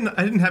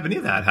didn't have any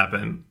of that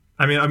happen.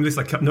 I mean, I'm just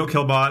like, no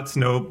killbots,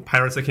 no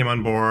pirates that came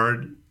on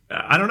board.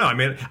 I don't know. I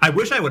mean, I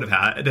wish I would have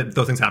had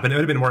those things happen. It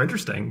would have been more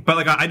interesting. But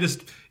like,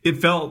 it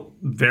felt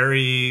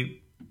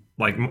very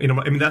like, you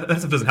know, I mean, that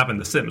stuff doesn't happen in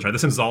The Sims, right? The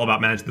Sims is all about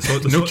managing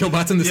the no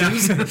killbots in The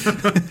Sims.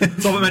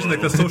 It's all about managing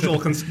like the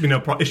social,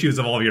 issues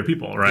of all of your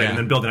people, right? Yeah. And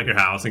then building out your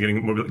house and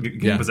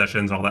getting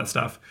possessions and all that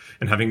stuff,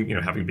 and having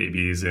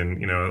babies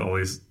and all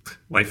these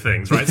life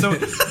things, right? So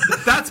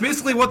that's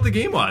basically what the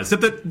game was.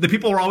 Except that the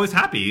people were always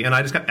happy, and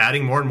I just kept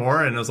adding more and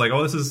more, and I was like,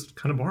 oh, this is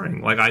kind of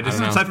boring. Like,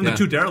 aside from the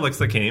 2 derelicts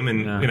that came,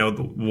 and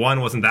the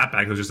one wasn't that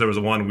bad, because there was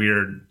one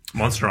weird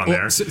monster on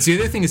there. So the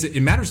other thing is,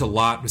 it matters a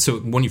lot. So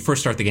when you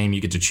first start the game,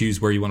 you get to choose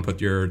where you want to put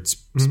your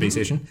space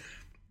station.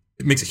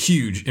 It makes a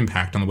huge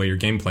impact on the way your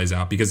game plays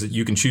out, because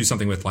you can choose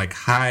something with like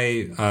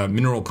high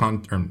mineral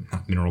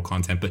not mineral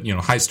content, but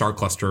high star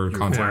cluster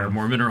content.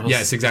 More minerals.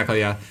 Yes, exactly.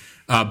 Yeah.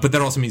 But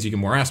that also means you get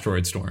more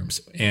asteroid storms.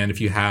 And if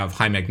you have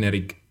high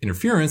magnetic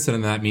interference,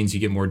 then that means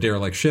you get more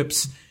derelict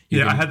ships.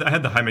 I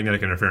had the high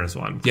magnetic interference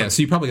one. Yeah,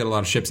 so you probably got a lot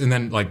of ships. And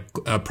then like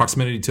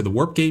proximity to the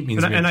warp gate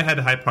means... And I had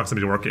high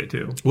proximity to warp gate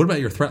too. What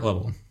about your threat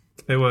level?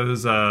 It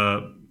was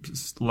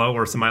low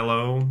or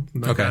semi-low.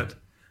 Okay.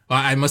 Well,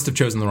 I must have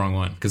chosen the wrong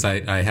one, because I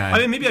had... I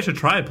mean, maybe I should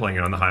try playing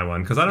it on the high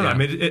one, because I don't know. I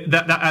mean,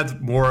 that adds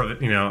more of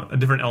a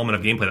different element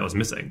of gameplay that was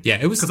missing. Yeah,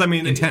 it was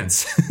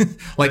intense.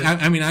 Like,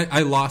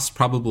 I lost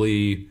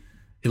probably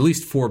at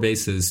least 4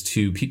 bases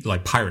to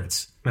like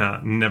pirates.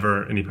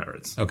 Never any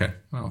pirates. Okay,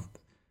 well...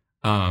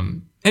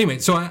 Anyway,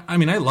 so I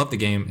mean, I love the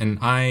game, and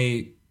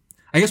I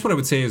guess what I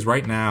would say is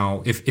right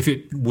now, if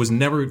it was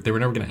they were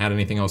never going to add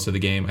anything else to the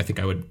game, I think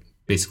I would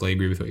basically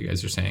agree with what you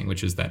guys are saying,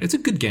 which is that it's a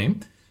good game.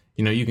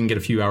 You can get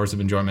a few hours of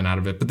enjoyment out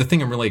of it. But the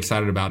thing I'm really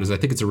excited about is I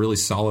think it's a really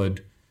solid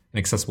and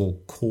accessible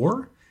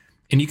core.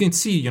 And you can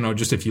see,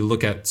 just if you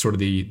look at sort of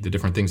the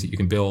different things that you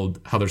can build,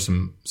 how there's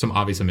some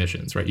obvious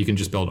omissions, right? You can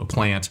just build a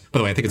plant. By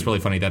the way, I think it's really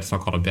funny that it's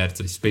not called a bed;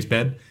 it's a space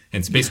bed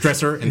and space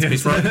dresser and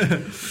space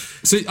rug.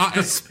 So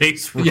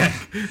space rug. Yeah.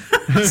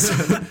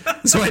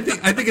 So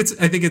I think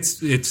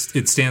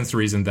it stands to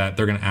reason that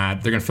they're going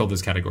to fill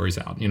those categories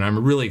out.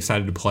 I'm really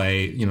excited to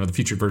play the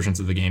future versions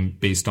of the game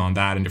based on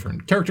that and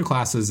different character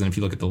classes. And if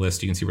you look at the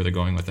list, you can see where they're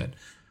going with it.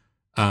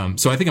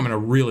 So I think I'm going to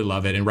really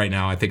love it, and right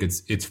now I think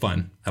it's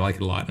fun. I like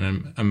it a lot,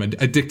 and I'm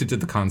addicted to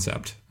the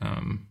concept.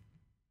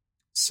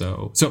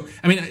 So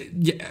I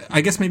mean,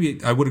 I guess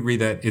maybe I would agree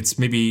that it's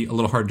maybe a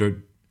little hard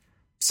to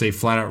say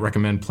flat out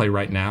recommend play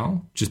right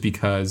now, just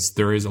because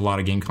there is a lot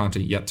of game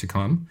content yet to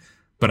come.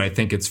 But I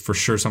think it's for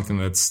sure something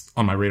that's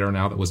on my radar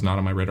now that was not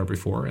on my radar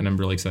before, and I'm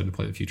really excited to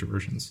play the future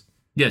versions.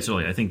 Yeah,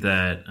 totally. I think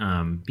that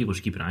people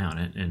should keep an eye on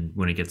it, and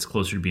when it gets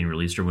closer to being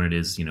released, or when it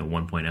is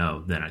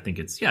 1.0, then I think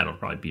it'll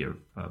probably be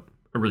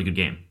a really good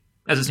game.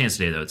 As it stands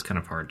today, though, it's kind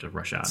of hard to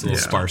rush out. It's a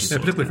little sparse. Yeah,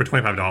 particularly for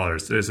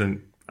 $25. It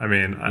isn't... I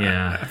mean,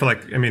 I feel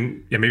like,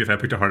 maybe if I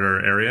picked a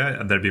harder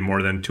area, there'd be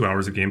more than 2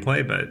 hours of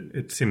gameplay, but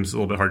it seems a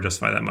little bit hard to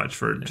justify that much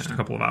for just a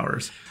couple of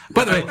hours.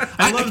 By the way,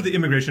 I love the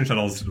immigration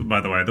shuttles, by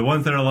the way. The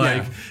ones that are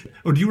like,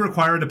 do you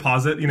require a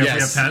deposit, if we have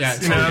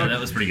pets? Yeah, that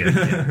was pretty good.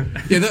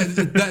 Yeah,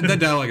 that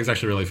dialogue is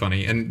actually really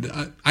funny.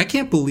 And I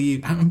can't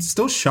believe, I'm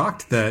still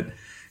shocked that,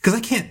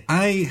 because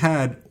I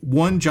had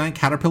one giant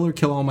caterpillar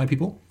kill all my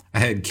people. I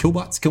had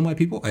killbots kill my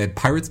people. I had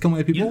pirates kill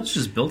my people. You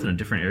just built in a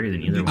different area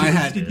than either.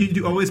 Did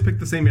you always pick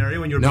the same area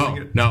when you were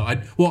building it? No. I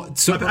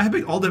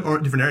picked all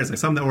different areas. Like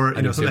some that were,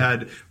 some that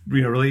had,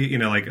 really,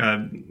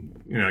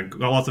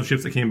 lots of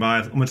ships that came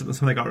by. Some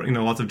that got,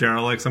 lots of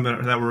derelicts. Some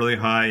that were really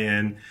high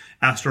in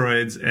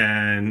asteroids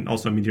and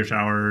also meteor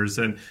showers.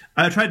 And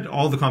I tried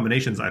all the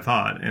combinations, I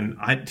thought, and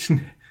I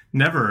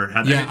never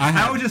had that. Yeah,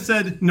 I always just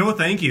said no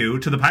thank you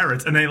to the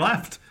pirates and they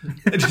left.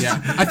 I was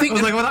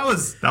like, well, that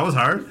was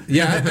hard.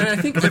 Yeah, and I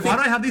think why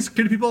do I have these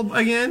security people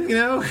again?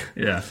 Yeah.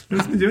 It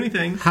doesn't do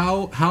anything.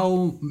 So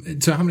how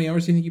many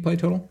hours do you think you played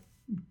total?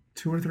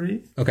 2 or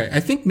 3. Okay,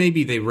 I think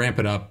maybe they ramp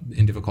it up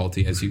in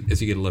difficulty as you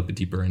get a little bit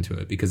deeper into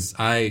it, because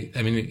I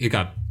mean it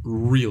got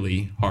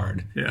really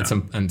hard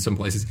in some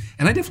places,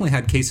 and I definitely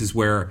had cases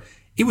where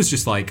it was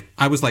just like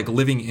I was like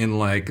living in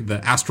like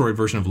the asteroid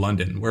version of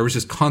London, where it was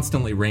just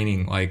constantly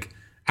raining like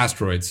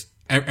asteroids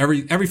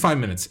every 5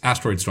 minutes,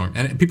 asteroid storm,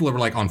 and people were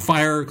like on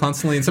fire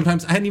constantly, and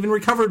sometimes I hadn't even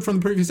recovered from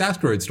the previous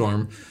asteroid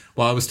storm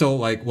while I was still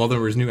like there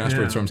was new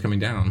asteroid storms coming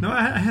down. No,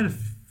 I had a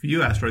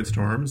few asteroid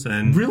storms,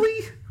 and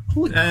really.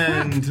 Holy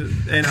and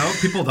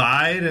people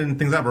died and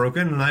things got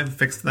broken and I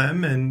fixed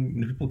them and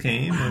new people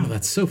came. Wow,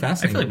 that's so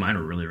fascinating. I feel like mine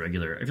were really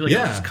regular. I feel like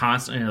I was just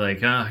constantly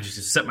like, I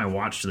just set my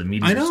watch to the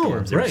meteor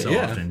storms every so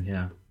often.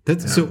 Yeah.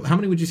 So how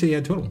many would you say you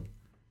had total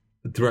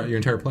throughout your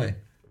entire play?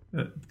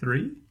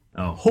 3.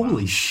 Oh,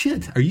 holy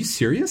shit! Are you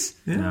serious?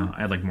 Yeah. No,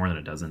 I had like more than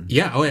a dozen.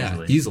 Yeah. Oh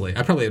yeah. Easily.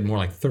 I probably had more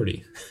like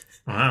 30.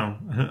 Wow.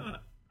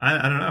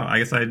 I don't know. I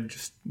guess I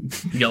just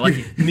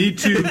lucky. need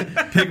to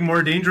pick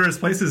more dangerous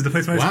places to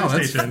place my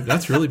space station.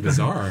 That's really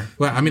bizarre.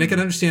 Well, I mean, I can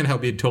understand how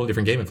it'd be a totally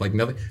different game if like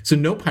nothing. So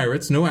no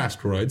pirates, no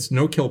asteroids,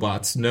 no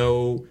killbots,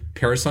 no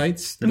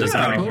parasites. That doesn't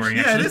sound boring.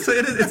 Yeah, it is.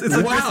 It's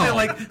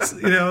like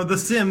The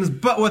Sims,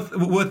 but with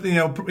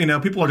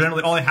people are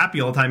generally all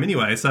happy all the time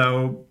anyway.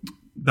 So.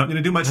 Don't need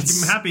to do much to keep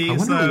them happy.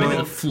 Maybe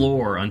the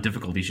floor on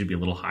difficulty should be a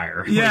little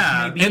higher.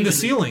 Yeah, and the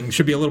ceiling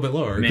should be a little bit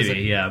lower.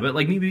 Maybe, but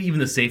like maybe even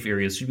the safe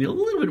areas should be a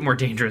little bit more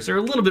dangerous or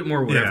a little bit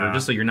more whatever,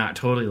 just so you're not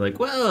totally like,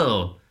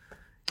 well,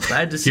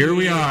 glad to see here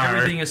we are.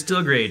 Everything is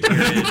still great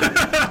here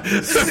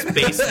in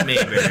Space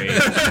Mayberry.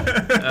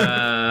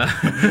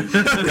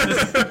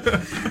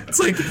 It's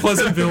like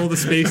Pleasantville, the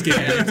space game.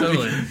 Yeah,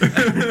 totally.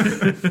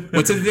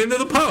 What's at the end of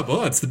the pub?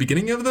 Oh, it's the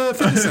beginning of the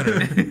fitness center.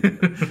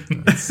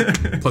 That's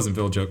a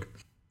Pleasantville joke.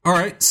 All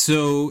right,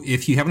 so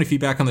if you have any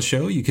feedback on the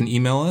show, you can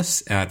email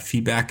us at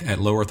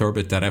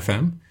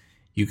feedback@lowearthorbit.fm.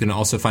 You can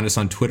also find us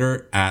on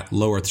Twitter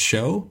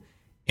 @LowEarthShow.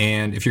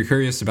 And if you're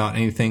curious about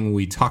anything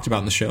we talked about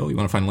in the show, you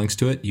want to find links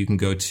to it, you can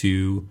go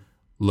to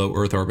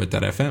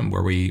lowearthorbit.fm,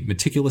 where we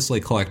meticulously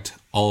collect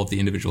all of the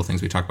individual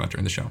things we talk about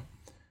during the show.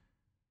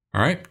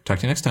 All right, talk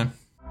to you next time.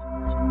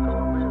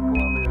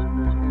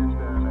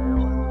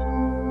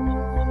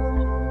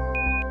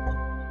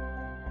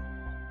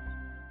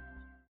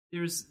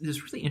 There's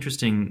this really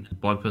interesting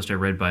blog post I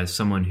read by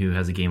someone who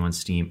has a game on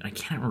Steam. I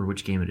can't remember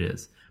which game it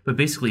is. But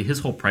basically, his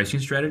whole pricing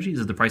strategy is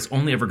that the price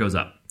only ever goes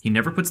up. He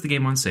never puts the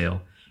game on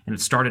sale. And it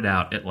started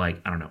out at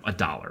like, I don't know,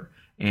 $1.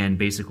 And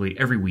basically,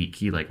 every week,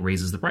 he like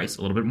raises the price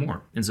a little bit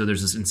more. And so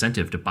there's this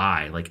incentive to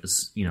buy, like,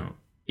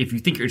 if you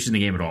think you're interested in the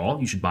game at all,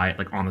 you should buy it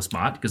like on the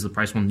spot because the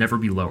price will never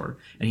be lower.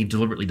 And he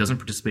deliberately doesn't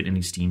participate in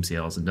any Steam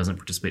sales and doesn't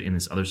participate in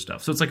this other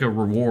stuff. So it's like a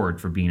reward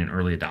for being an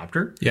early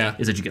adopter. Yeah.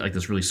 Is that you get like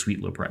this really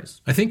sweet low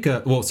price. I think, so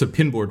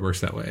Pinboard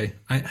works that way.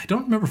 I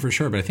don't remember for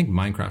sure, but I think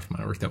Minecraft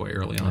might work that way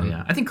early on. Oh,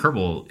 yeah. I think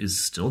Kerbal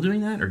is still doing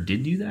that or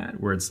did do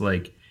that, where it's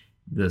like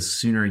the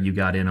sooner you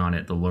got in on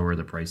it, the lower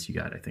the price you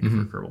got, I think,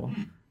 for Kerbal.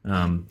 But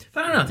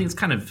I don't know. I think it's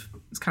kind of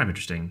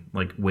interesting,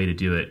 like, way to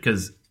do it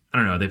because I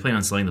don't know. They plan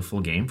on selling the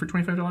full game for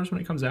 $25 when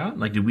it comes out.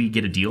 Like, did we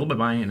get a deal by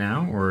buying it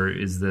now, or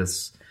is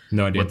this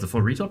no idea what the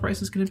full retail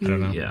price is going to be? I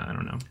don't know. Yeah, I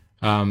don't know.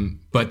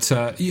 But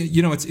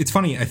it's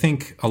funny. I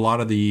think a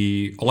lot of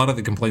the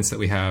complaints that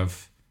we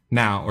have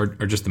now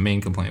are just the main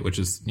complaint, which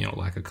is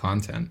lack of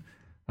content.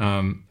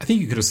 I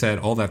think you could have said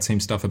all that same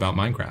stuff about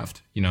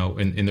Minecraft,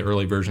 in the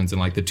early versions, in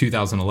like the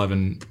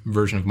 2011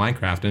 version of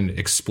Minecraft, and it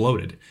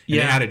exploded. And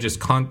they added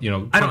just I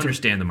don't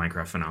understand the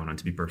Minecraft phenomenon,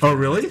 to be perfect. Oh,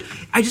 really?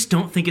 I just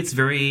don't think it's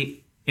very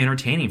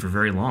entertaining for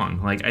very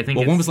long. Like, I think.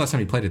 Well, when was the last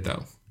time you played it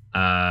though?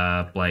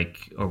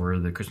 Like over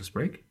the Christmas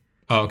break.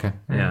 Oh, okay.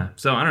 Yeah.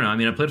 So I don't know. I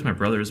mean, I played with my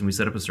brothers and we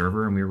set up a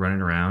server and we were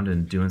running around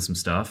and doing some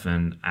stuff.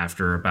 And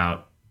after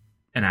about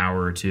an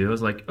hour or two, I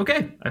was like,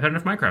 okay, I've had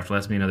enough Minecraft to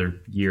last me another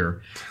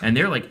year. And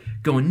they're like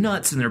going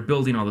nuts and they're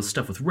building all this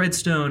stuff with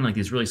redstone, like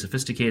these really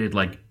sophisticated,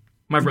 like,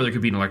 my brother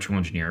could be an electrical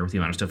engineer with the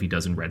amount of stuff he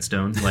does in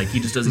redstone. Like, he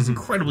just does these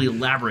incredibly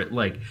elaborate,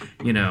 like,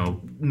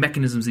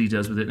 mechanisms that he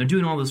does with it. And they're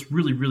doing all this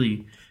really,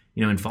 really,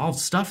 involved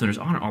stuff. And they're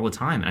just on it all the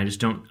time. And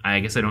I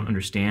guess I don't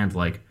understand,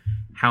 like,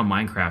 how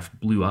Minecraft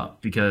blew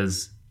up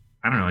because,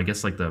 I don't know, I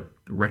guess, like, the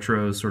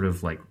retro sort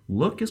of, like,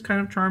 look is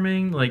kind of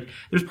charming. Like,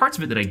 there's parts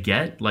of it that I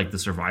get, like, the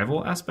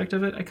survival aspect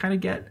of it I kind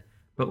of get.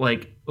 But,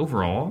 like,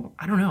 overall,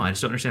 I don't know. I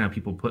just don't understand how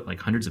people put, like,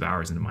 hundreds of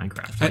hours into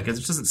Minecraft. Like, it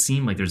just doesn't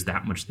seem like there's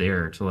that much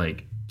there to,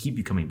 like, keep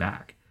you coming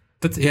back.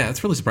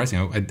 That's really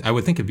surprising. I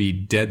would think it'd be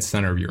dead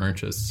center of your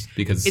interests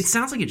because it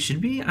sounds like it should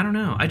be. I don't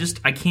know.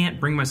 I can't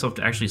bring myself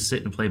to actually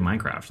sit and play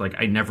Minecraft. Like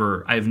I've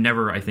never,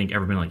 I think,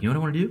 ever been like, you know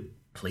what I want to do?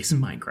 Play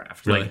some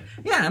Minecraft. Really? Like,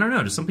 yeah, I don't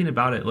know. Just something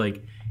about it.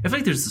 Like, I feel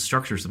like there's the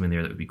structure or something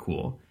there that would be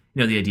cool.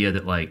 You know, the idea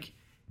that like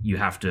you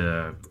have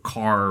to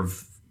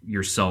carve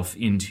yourself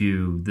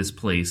into this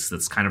place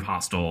that's kind of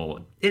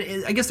hostile.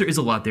 I guess there is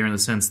a lot there in the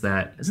sense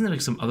that isn't there like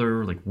some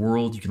other like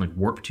world you can like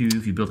warp to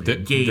if you build like a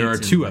gate? There are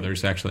two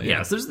others actually.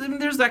 Yeah, so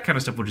there's that kind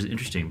of stuff which is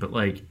interesting, but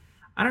like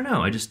I don't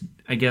know.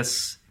 I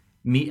guess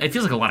it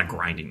feels like a lot of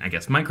grinding. I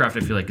guess Minecraft I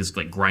feel like is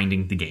like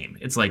grinding the game.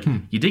 It's like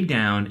you dig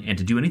down, and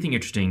to do anything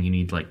interesting, you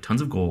need like tons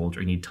of gold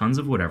or you need tons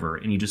of whatever,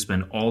 and you just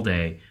spend all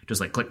day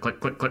just like click,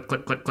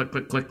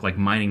 like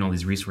mining all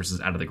these resources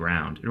out of the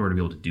ground in order to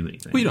be able to do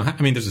anything. Well, you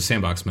don't. There's a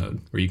sandbox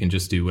mode where you can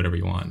just do whatever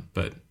you want,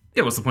 but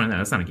yeah, what's the point of that?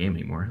 That's not a game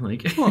anymore.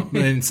 Like, well,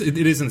 it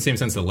is in the same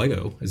sense that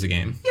Lego is a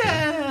game.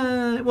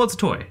 Yeah, well, it's a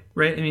toy,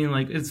 right? I mean,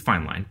 like it's a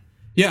fine line.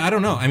 Yeah, I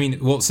don't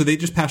know. So they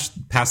just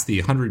passed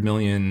the 100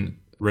 million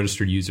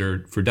registered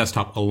user for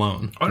desktop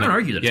alone. I don't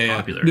argue that it's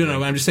popular.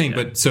 No, I'm just saying.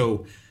 Yeah. But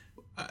so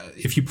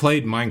if you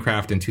played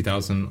Minecraft in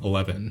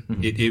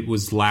 2011, it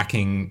was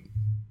lacking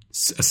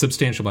a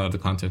substantial amount of the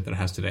content that it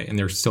has today, and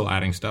they're still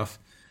adding stuff.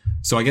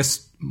 So I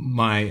guess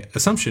my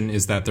assumption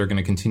is that they're going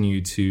to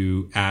continue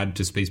to add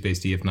to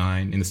Spacebase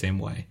DF-9 in the same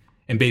way.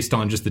 And based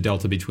on just the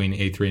delta between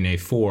A3 and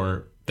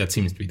A4, that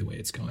seems to be the way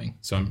it's going.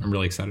 So I'm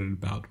really excited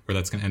about where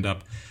that's going to end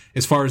up.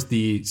 As far as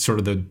the sort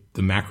of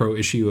the macro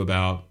issue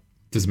about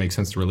does it make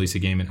sense to release a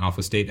game in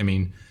alpha state? I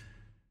mean,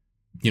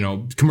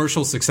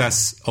 commercial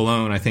success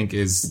alone, I think,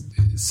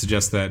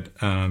 suggests that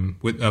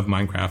of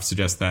Minecraft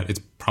suggests that it's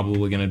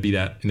probably going to be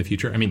that in the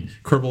future. I mean,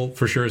 Kerbal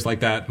for sure is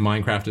like that.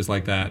 Minecraft is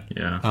like that.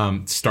 Yeah.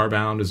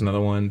 Starbound is another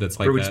one that's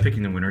like that. Are we just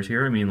picking the winners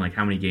here? I mean, like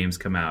how many games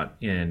come out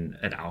in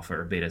an alpha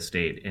or beta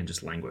state and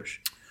just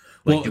languish?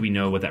 Like, do we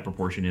know what that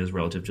proportion is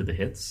relative to the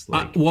hits?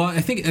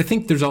 I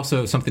think there's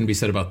also something to be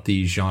said about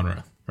the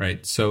genre,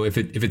 right? So if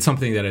it's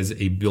something that is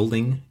a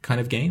building kind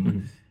of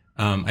game,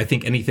 I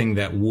think anything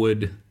that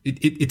would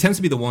it tends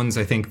to be the ones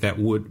I think that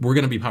were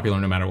going to be popular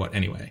no matter what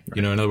anyway. Right.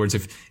 In other words,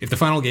 if the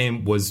final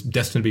game was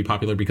destined to be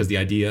popular because the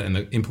idea and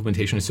the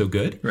implementation is so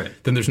good, right,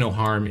 then there's no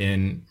harm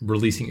in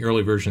releasing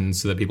early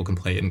versions so that people can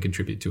play it and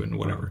contribute to it and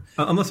whatever.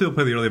 Unless people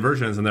play the early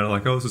versions and they're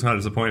like, oh, this is kind of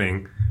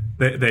disappointing,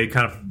 they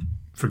kind of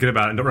forget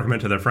about it and don't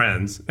recommend it to their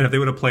friends. And if they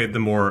would have played the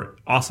more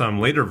awesome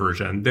later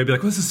version, they'd be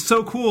like, well, this is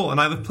so cool, and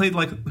I've played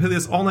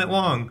this all night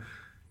long.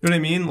 You know what I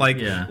mean? Like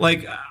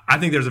I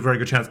think there's a very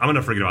good chance I'm going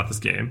to forget about this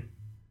game.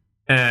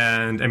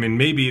 And I mean,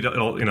 maybe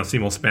it'll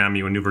Steam will spam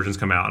me when new versions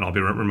come out, and I'll be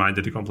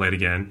reminded to go and play it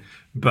again.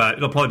 But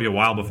it'll probably be a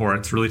while before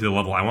it's really to the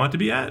level I want it to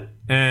be at.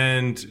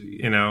 And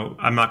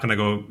I'm not going to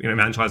go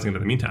evangelizing it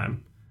in the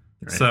meantime.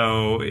 Right.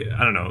 So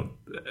I don't know.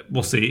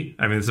 We'll see.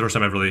 I mean, this is the first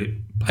time I've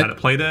really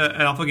played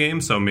an alpha game,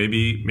 so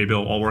maybe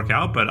it'll all work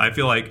out. But I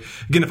feel like,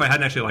 again, if I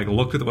hadn't actually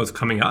looked at what's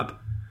coming up,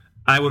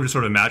 I would have just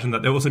sort of imagined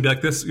that it was going to be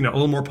like this, a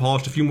little more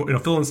polished, a few more,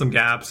 fill in some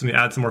gaps and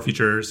add some more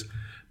features.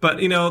 But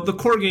the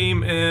core game,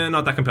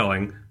 not that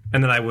compelling,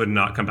 and then I would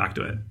not come back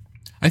to it.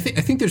 I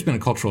think there's been a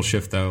cultural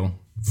shift though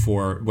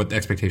for what the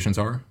expectations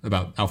are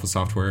about alpha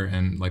software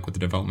and like what the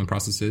development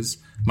process is.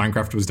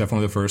 Minecraft was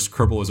definitely the first.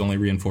 Kerbal has only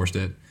reinforced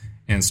it,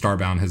 and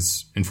Starbound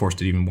has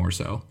enforced it even more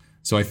so.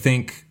 So I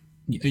think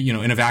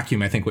in a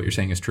vacuum, I think what you're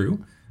saying is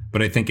true.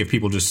 But I think if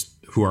people just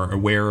who are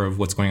aware of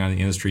what's going on in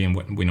the industry and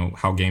what we know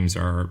how games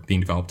are being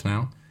developed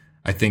now,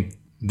 I think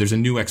there's a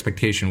new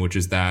expectation, which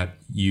is that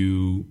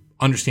you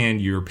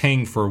understand you're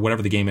paying for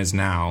whatever the game is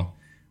now,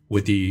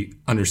 with the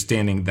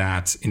understanding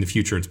that in the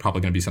future it's probably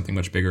going to be something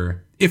much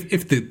bigger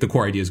if the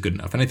core idea is good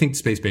enough. And I think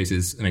Spacebase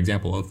is an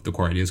example of the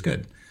core idea is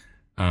good.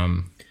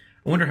 I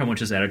wonder how much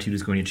this attitude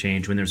is going to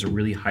change when there's a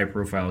really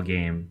high-profile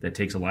game that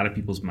takes a lot of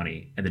people's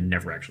money and then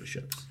never actually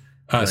ships.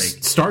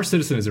 Star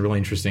Citizen is a really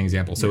interesting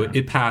example. So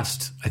it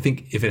passed, I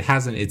think if it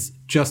hasn't, it's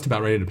just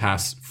about ready to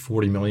pass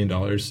 $40 million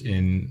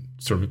in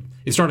sort of,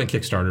 it started on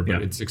Kickstarter,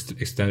 but it's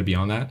extended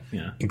beyond that.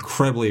 Yeah.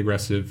 Incredibly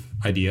aggressive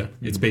idea.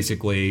 Mm-hmm. It's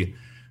basically,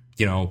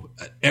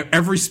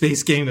 every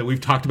space game that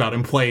we've talked about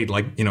and played,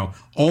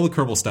 all the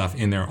Kerbal stuff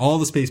in there, all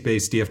the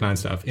Spacebase DF-9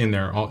 stuff in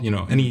there, all,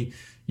 I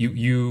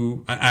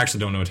actually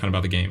don't know a ton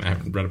about the game. I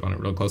haven't read up on it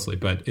real closely,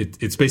 but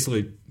it's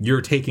basically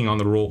you're taking on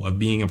the role of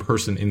being a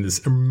person in this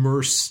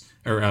immense,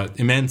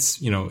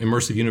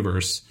 immersive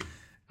universe,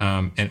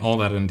 and all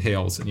that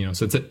entails.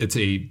 So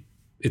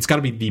it's got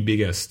to be the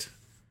biggest.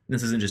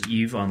 This isn't just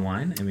EVE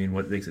Online. I mean,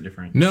 what makes it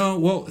different? No,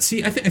 well,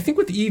 see, I think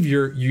with EVE,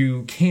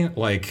 you can't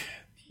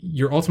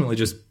you're ultimately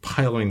just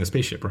piloting the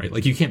spaceship, right?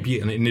 Like you can't be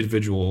an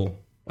individual.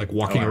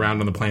 Walking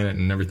around on the planet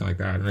and everything like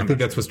that. And I think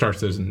that's what Star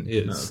Citizen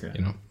is,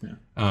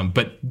 Yeah.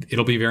 But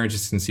it'll be very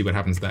interesting to see what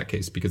happens in that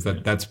case, because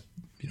that's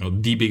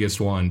the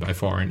biggest one by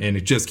far. And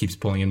it just keeps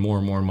pulling in more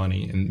and more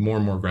money and more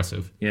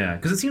aggressive. Yeah,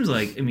 because it seems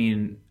like, I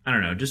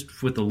don't know,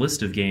 just with the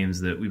list of games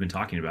that we've been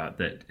talking about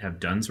that have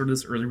done sort of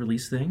this early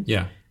release thing.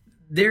 Yeah.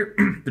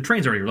 The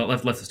train's already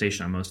left the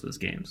station on most of those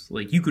games.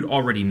 You could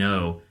already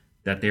know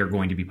that they are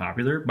going to be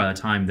popular by the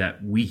time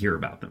that we hear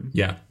about them.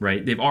 Yeah.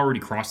 Right? They've already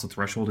crossed the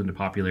threshold into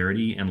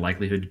popularity and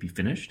likelihood to be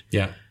finished.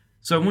 Yeah.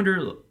 So I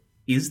wonder,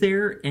 is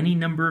there any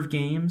number of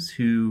games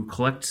who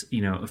collect,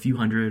 a few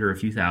hundred or a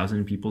few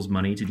thousand people's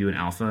money to do an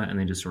alpha and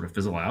then just sort of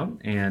fizzle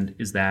out? And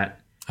is that...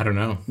 I don't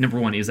know. Number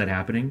one, is that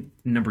happening?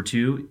 Number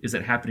two, is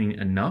that happening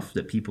enough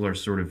that people are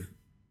sort of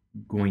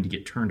going to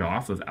get turned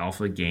off of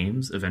alpha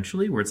games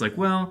eventually, where it's like,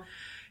 well,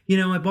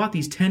 I bought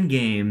these 10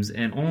 games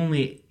and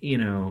only,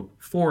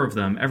 4 of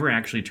them ever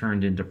actually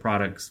turned into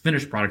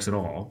finished products at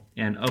all.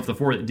 And of the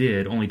 4 that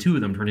did, only 2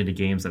 of them turned into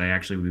games that I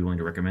actually would be willing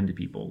to recommend to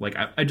people. Like,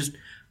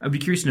 I'd be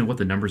curious to know what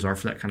the numbers are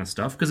for that kind of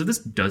stuff. Because if this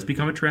does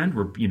become a trend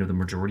where, the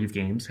majority of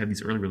games have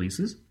these early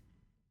releases,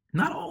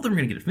 not all of them are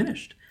going to get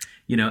finished.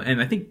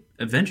 And I think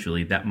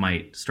eventually that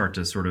might start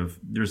to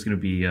there's going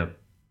to be a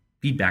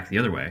feedback the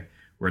other way,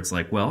 where it's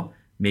like, well,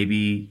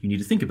 maybe you need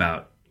to think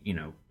about,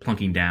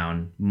 plunking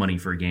down money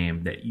for a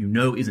game that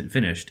isn't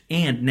finished,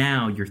 and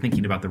now you're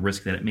thinking about the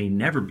risk that it may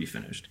never be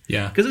finished.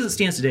 Yeah. Because as it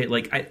stands today,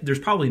 there's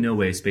probably no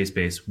way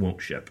Spacebase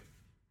won't ship,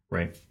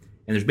 right?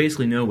 And there's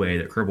basically no way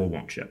that Kerbal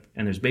won't ship,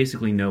 and there's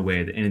basically no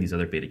way that any of these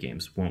other beta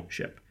games won't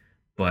ship.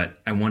 But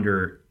I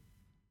wonder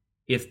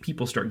if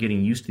people start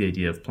getting used to the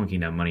idea of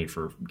plunking down money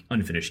for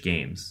unfinished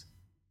games,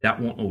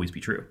 that won't always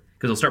be true,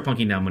 because they'll start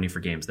plunking down money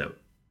for games that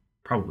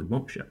probably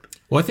won't ship.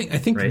 Well, I think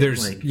right?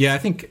 there's I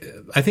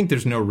think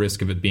there's no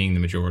risk of it being the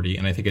majority,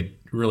 and I think it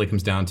really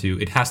comes down to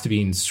it has to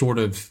be sort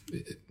of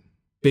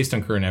based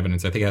on current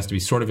evidence. I think it has to be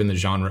sort of in the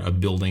genre of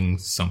building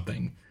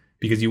something,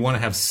 because you want to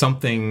have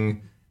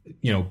something.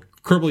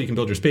 Kerbal, you can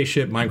build your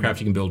spaceship. Minecraft,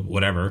 you can build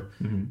whatever.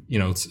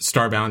 Mm-hmm.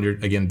 Starbound, you're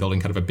again building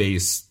kind of a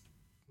base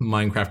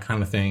Minecraft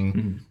kind of thing.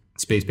 Mm-hmm.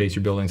 Spacebase,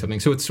 you're building something.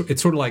 So it's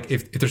sort of like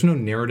if there's no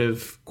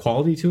narrative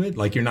quality to it,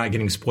 like you're not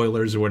getting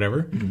spoilers or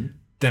whatever. Mm-hmm.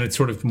 Then it's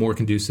sort of more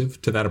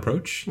conducive to that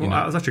approach. Well,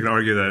 I was actually going to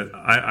argue that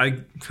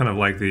I kind of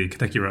like the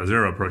Kentucky Route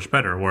Zero approach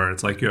better, where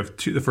it's like you have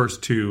the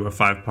first 2 of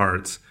 5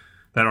 parts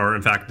that are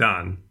in fact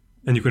done,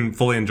 and you can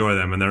fully enjoy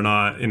them, and they're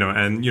not,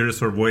 and you're just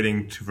sort of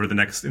waiting for the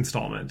next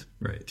installment,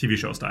 right? TV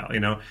show style,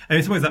 And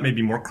in some ways that may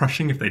be more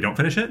crushing if they don't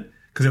finish it,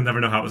 because you'll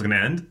never know how it was going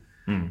to end.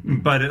 Mm-hmm.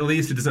 But at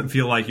least it doesn't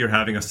feel like you're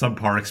having a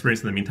subpar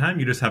experience in the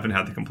meantime. You just haven't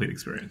had the complete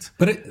experience.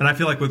 And I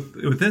feel like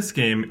with this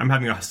game, I'm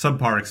having a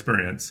subpar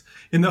experience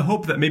in the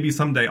hope that maybe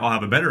someday I'll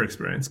have a better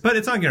experience. But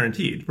it's not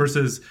guaranteed.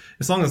 Versus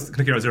as long as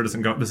Kentucky Route Zero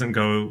doesn't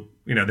go,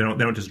 they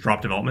don't just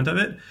drop development of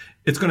it.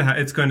 It's going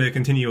to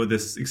continue with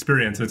this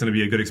experience, and it's going to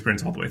be a good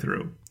experience all the way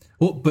through.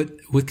 Well, but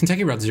with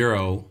Kentucky Route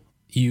Zero,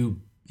 you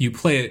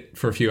play it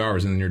for a few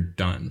hours and then you're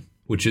done,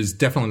 which is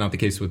definitely not the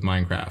case with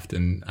Minecraft,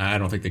 and I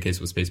don't think the case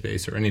with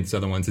Spacebase or any of these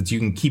other ones. It's you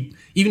can keep,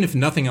 even if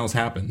nothing else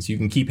happens, you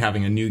can keep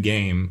having a new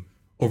game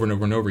over and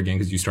over and over again,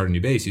 because you start a new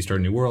base, you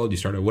start a new world, you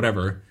start a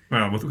whatever.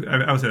 Well, I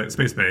would say that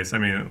Spacebase, I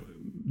mean,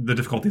 the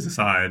difficulties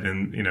aside,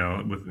 and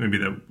with maybe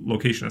the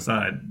location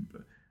aside,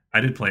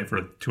 I did play it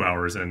for 2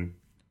 hours, and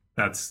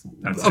that's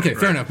okay,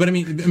 fair enough. But I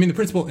mean, the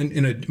principle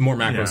in a more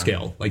macro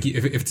scale, like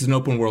if it's an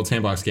open world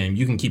sandbox game,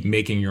 you can keep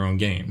making your own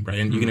game, right?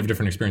 And you can have a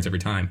different experience every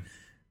time.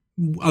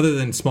 Other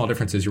than small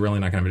differences, you're really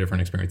not going to have a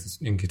different experience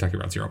in Kentucky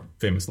Route Zero,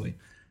 famously.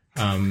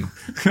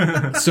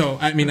 So,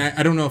 I mean,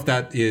 I don't know if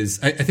that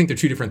is... I think they're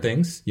 2 different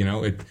things.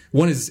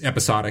 One is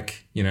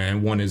episodic,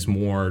 and one is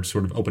more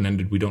sort of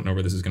open-ended. We don't know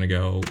where this is going to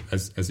go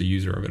as a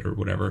user of it or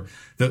whatever.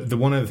 The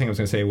one other thing I was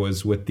going to say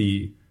was with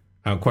the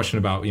question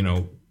about,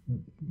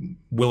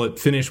 will it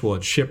finish, will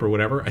it ship or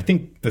whatever? I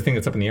think the thing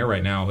that's up in the air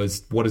right now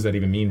is what does that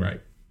even mean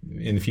right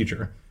in the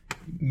future?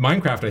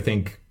 Minecraft, I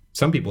think...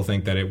 Some people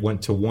think that it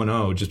went to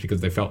 1.0 just because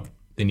they felt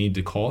they needed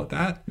to call it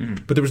that.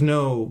 Mm. But there was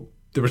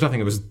nothing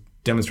that was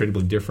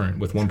demonstrably different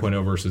with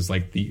 1.0 versus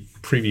like the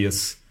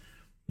previous,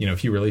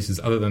 few releases,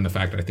 other than the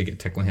fact that I think it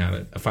technically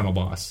had a final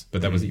boss.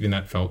 But that was even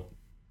that felt,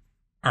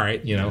 all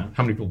right, how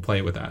many people play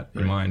it with that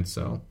in mind?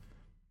 So,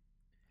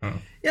 I don't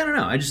know. Yeah, I don't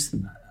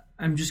know.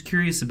 I'm just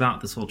curious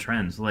about this whole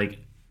trend. Like,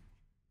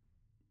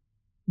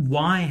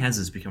 why has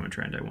this become a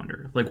trend, I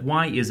wonder? Like,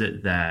 why is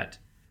it that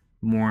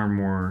more and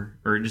more,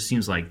 or it just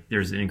seems like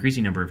there's an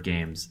increasing number of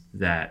games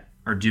that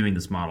are doing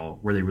this model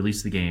where they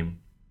release the game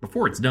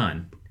before it's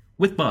done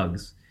with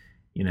bugs,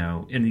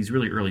 in these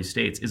really early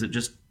states. Is it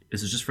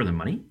just for the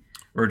money,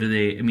 or are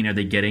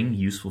they getting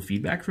useful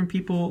feedback from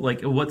people?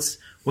 Like, what's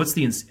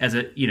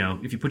the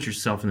if you put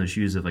yourself in the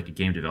shoes of like a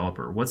game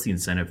developer, what's the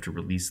incentive to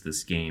release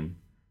this game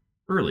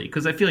early?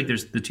 Because I feel like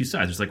there's the 2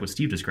 sides. There's like what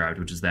Steve described,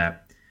 which is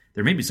that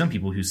there may be some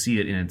people who see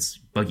it in its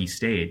buggy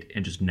state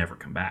and just never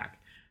come back.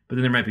 But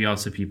then there might be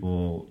also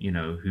people,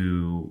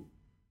 who,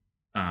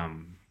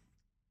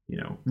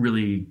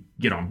 really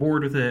get on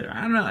board with it.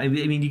 I don't know. I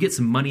mean, you get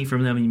some money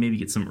from them, and you maybe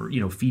get some,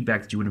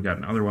 feedback that you wouldn't have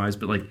gotten otherwise.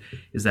 But like,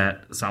 is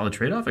that a solid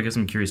trade-off? I guess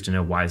I'm curious to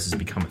know why this has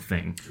become a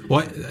thing.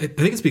 Well, I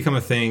think it's become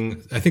a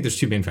thing. I think there's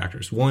 2 main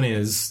factors. One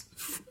is,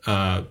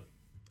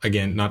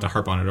 again, not to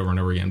harp on it over and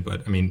over again,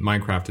 but I mean,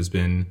 Minecraft has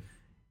been,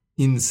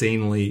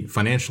 insanely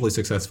financially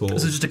successful.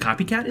 Is it just a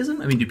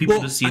copycatism? I mean, do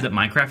people just see that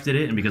Minecraft did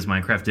it, and because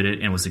Minecraft did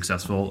it and was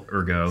successful,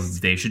 ergo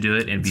they should do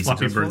it and be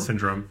Flappy successful? Bird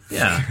syndrome.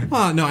 Yeah.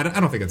 Well, no, I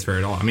don't think that's fair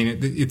at all. I mean,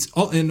 it's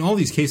all, in all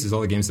these cases,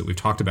 all the games that we've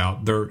talked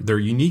about, they're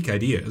unique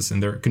ideas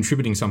and they're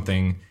contributing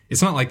something.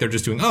 It's not like they're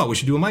just doing, we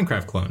should do a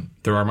Minecraft clone.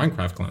 There are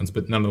Minecraft clones,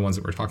 but none of the ones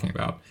that we're talking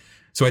about.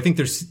 So I think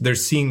they're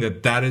seeing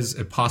that is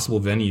a possible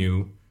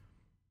venue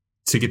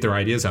to get their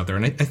ideas out there.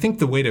 And I think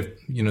the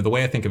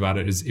way I think about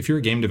it is, if you're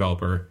a game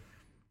developer,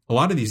 a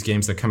lot of these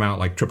games that come out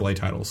like AAA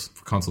titles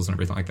for consoles and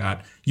everything like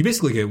that, you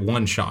basically get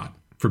one shot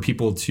for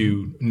people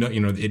to know.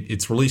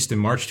 It's released in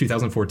March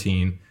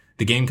 2014.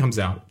 The game comes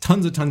out,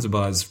 tons of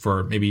buzz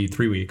for maybe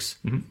 3 weeks,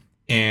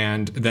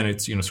 and then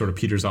it's sort of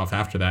peters off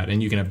after that.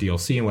 And you can have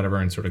DLC and whatever,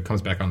 and sort of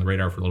comes back on the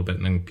radar for a little bit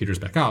and then peters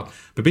back out.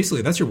 But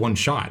basically, that's your one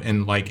shot.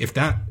 And like, if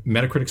that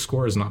Metacritic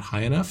score is not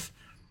high enough,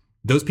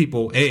 those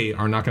people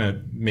are not going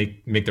to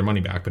make their money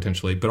back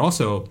potentially, but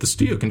also the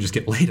studio can just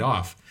get laid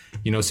off.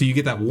 So you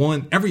get that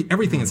one,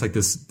 everything is like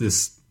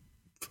this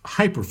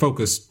hyper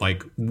focused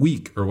like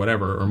week or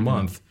whatever or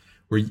month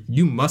where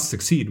you must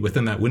succeed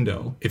within that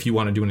window if you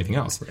want to do anything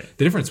else. Right.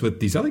 The difference with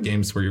these other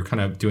games where you're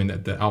kind of doing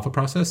the alpha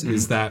process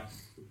is that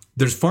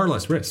there's far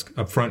less risk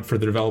up front for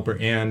the developer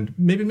and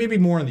maybe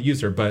more on the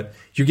user, but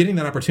you're getting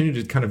that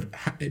opportunity to kind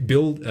of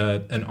build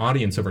an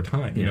audience over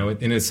time.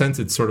 In a sense,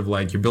 it's sort of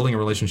like you're building a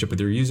relationship with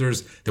your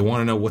users. They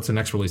want to know what's the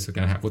next release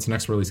going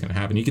to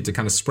have, and you get to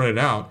kind of spread it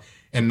out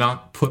and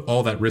not put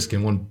all that risk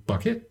in one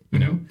bucket.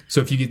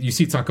 So if you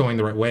see it's not going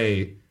the right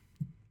way,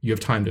 you have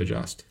time to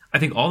adjust. I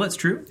think all that's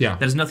true. Yeah.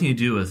 That has nothing to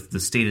do with the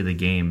state of the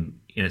game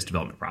in its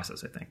development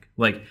process, I think.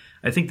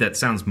 I think that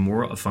sounds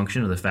more a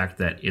function of the fact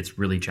that it's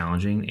really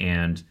challenging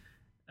and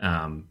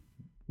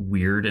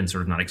weird and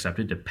sort of not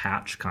accepted to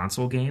patch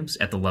console games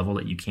at the level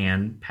that you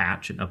can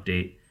patch and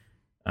update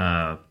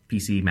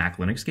PC, Mac,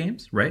 Linux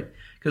games, right?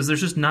 Because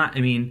there's just not,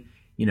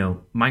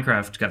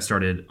 Minecraft got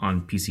started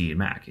on PC and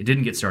Mac. It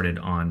didn't get started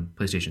on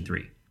PlayStation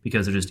 3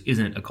 because there just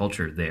isn't a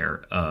culture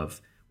there of,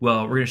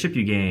 well, we're going to ship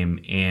you a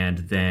game and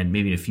then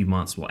maybe in a few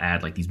months we'll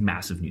add like these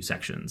massive new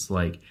sections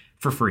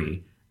for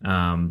free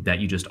that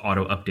you just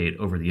auto update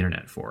over the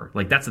internet for.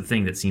 Like, that's the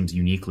thing that seems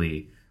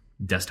uniquely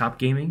desktop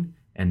gaming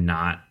and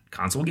not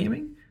console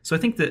gaming. So I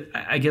think that,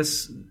 I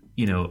guess,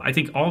 I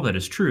think all that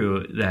is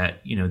true,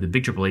 that, the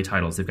big AAA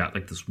titles, they've got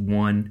like this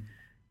one,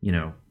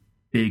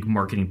 big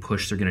marketing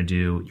push they're going to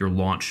do. Your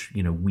launch,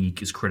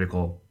 week is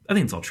critical. I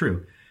think it's all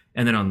true.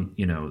 And then on,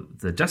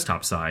 the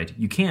desktop side,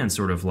 you can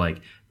sort of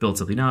like build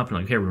something up and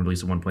like, hey, we're going to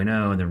release a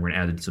 1.0 and then we're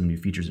going to add some new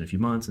features in a few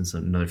months and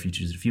some other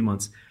features in a few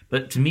months.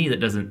 But to me, that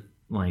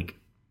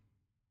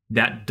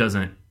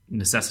doesn't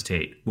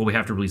necessitate, well, we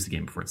have to release the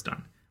game before it's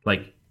done.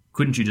 Like,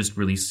 couldn't you just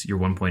release your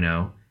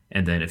 1.0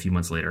 and then a few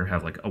months later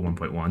have like a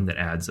 1.1 that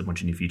adds a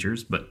bunch of new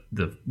features, but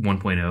the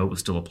 1.0 was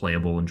still a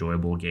playable,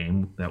 enjoyable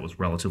game that was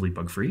relatively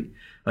bug-free?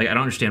 Like, I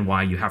don't understand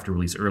why you have to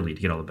release early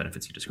to get all the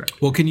benefits you described.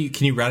 Well, can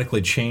you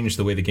radically change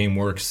the way the game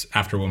works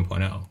after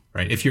 1.0,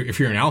 right? If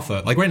you're an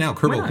alpha, like right now,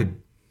 Kerbal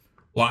could...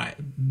 Why?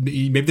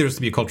 Maybe there's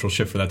to be a cultural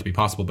shift for that to be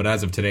possible, but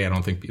as of today, I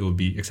don't think it would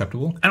be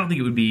acceptable. I don't think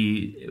it would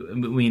be... I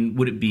mean,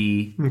 would it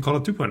be... Call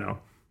it 2.0.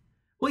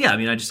 Well, yeah, I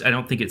mean, I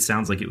don't think it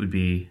sounds like it would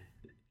be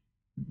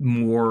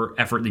more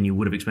effort than you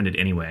would have expended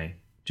anyway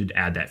to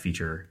add that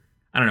feature.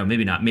 I don't know,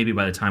 maybe not. Maybe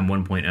by the time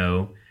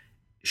 1.0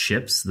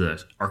 ships,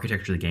 the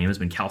architecture of the game has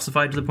been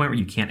calcified to the point where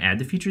you can't add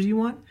the features you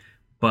want.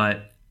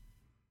 But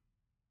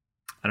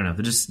I don't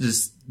know.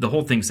 Just the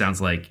whole thing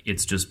sounds like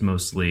it's just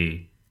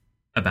mostly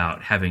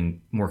about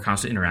having more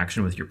constant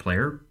interaction with your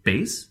player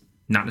base,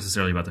 not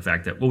necessarily about the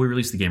fact that, well, we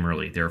released the game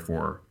early,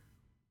 therefore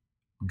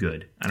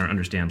good. I don't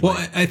understand. Well,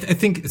 I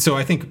think so.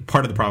 I think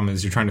part of the problem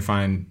is you're trying to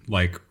find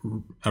like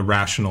a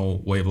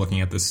rational way of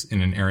looking at this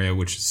in an area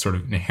which is sort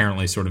of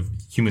inherently sort of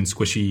human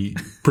squishy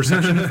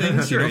perception of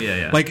things. Sure,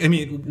 yeah. Like, I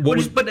mean,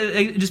 but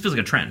it just feels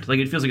like a trend. Like,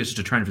 it feels like it's just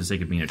a trend for the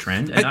sake of being a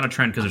trend, and not a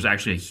trend because there's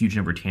actually a huge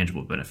number of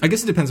tangible benefits. I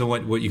guess it depends on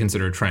what you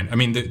consider a trend. I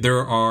mean,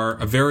 there are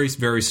a very,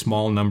 very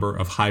small number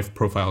of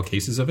high-profile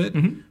cases of it,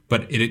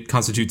 but it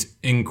constitutes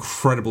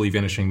incredibly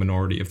vanishing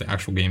minority of the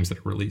actual games that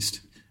are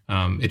released.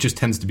 It just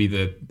tends to be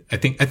I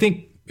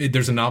think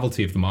there's a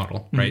novelty of the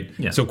model, right?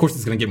 Yeah. So of course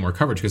it's going to get more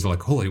coverage because they're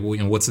like, holy,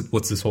 well,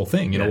 what's this whole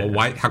thing?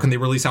 Why? How can they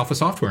release alpha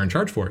software and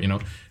charge for it?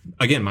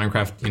 Again,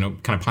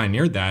 Minecraft, kind of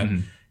pioneered that,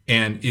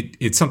 and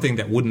it's something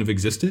that wouldn't have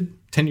existed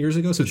 10 years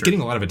ago. So it's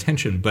getting a lot of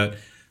attention. But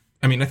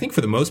I mean, I think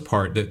for the most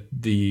part that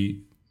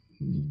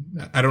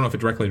I don't know if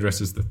it directly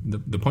addresses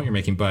the point you're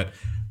making, but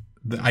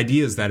the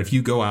idea is that if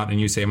you go out and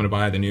you say, I'm going to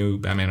buy the new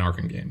Batman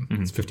Arkham game,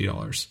 it's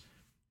 $50,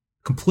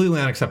 completely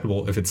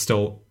unacceptable if it's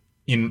still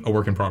in a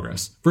work in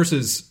progress,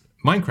 versus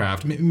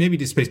Minecraft. Maybe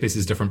Spacebase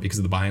is different because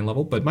of the buy-in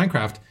level, but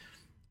Minecraft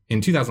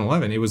in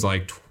 2011, it was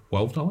like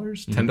 $12,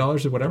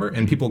 $10 or whatever,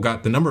 and people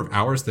got the number of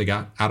hours they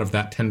got out of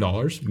that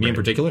 $10. Me in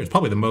particular, it's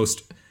probably the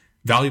most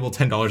valuable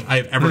 $10 I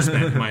have ever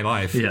spent in my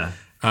life. Yeah.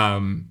 So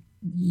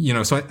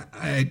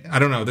I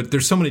don't know.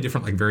 There's so many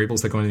different like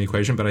variables that go into the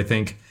equation, but I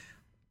think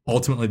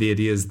ultimately the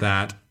idea is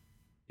that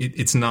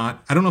it's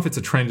not. I don't know if it's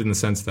a trend in the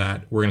sense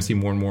that we're going to see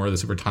more and more of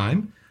this over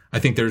time. I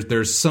think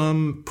there's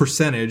some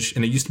percentage,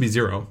 and it used to be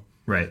 0.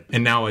 Right.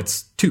 And now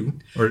it's 2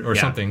 or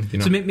something. You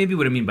know? So maybe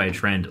what I mean by a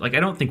trend, like I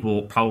don't think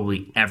we'll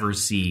probably ever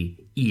see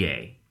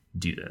EA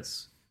do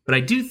this. But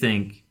I do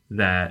think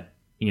that,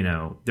 you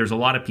know, there's a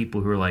lot of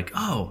people who are like,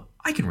 oh,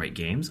 I can write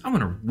games. I'm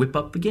going to whip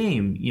up the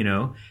game, you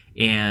know.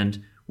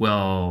 And,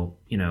 well,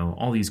 you know,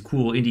 all these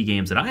cool indie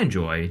games that I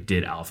enjoy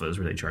did alphas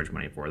where they charge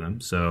money for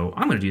them. So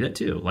I'm going to do that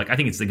too. Like I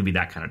think it's going to be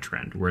that kind of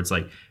trend where it's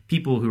like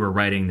people who are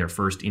writing their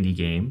first indie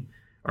game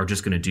are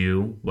just going to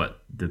do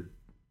what the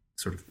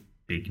sort of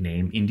big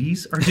name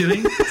indies are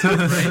doing, right?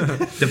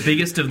 The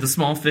biggest of the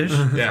small fish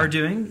are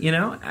doing. You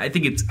know, I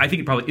think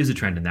it probably is a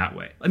trend in that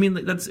way. I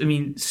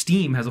mean,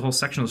 Steam has a whole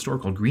section of the store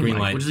called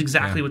Greenlight, which is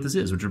exactly what this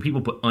is, which are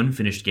people put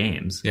unfinished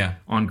games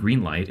on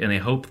Greenlight, and they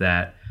hope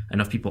that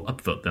enough people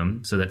upvote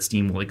them so that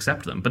Steam will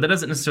accept them. But that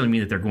doesn't necessarily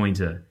mean that they're going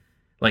to,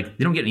 like,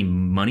 they don't get any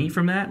money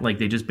from that. Like,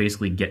 they just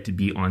basically get to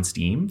be on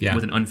Steam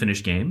with an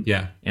unfinished game.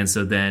 Yeah. And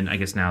so then I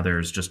guess now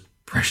there's just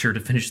pressure to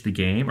finish the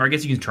game, or I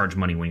guess you can charge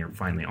money when you're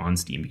finally on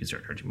Steam. You can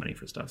start charging money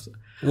for stuff. So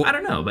I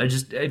don't know, but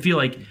I feel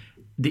like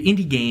the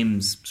indie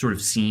games sort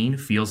of scene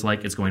feels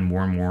like it's going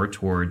more and more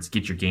towards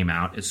get your game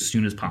out as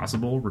soon as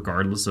possible,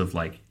 regardless of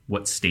like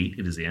what state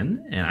it is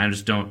in. And I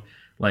just don't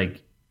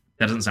like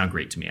that. Doesn't sound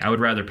great to me. I would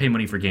rather pay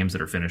money for games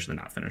that are finished than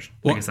not finished.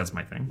 Well, I guess that's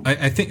my thing.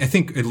 I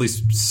think at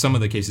least some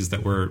of the cases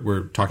that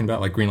we're talking about,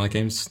 like Greenlight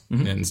games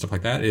and stuff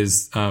like that,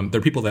 is there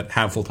are people that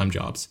have full-time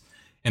jobs.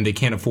 And they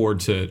can't afford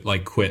to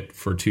like quit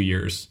for 2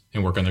 years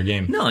and work on their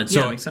game. No, it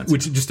makes sense.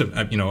 Which is just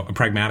a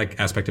pragmatic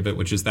aspect of it,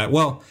 which is that,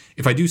 well,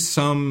 if I do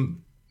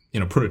some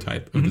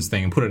prototype of this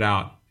thing and put it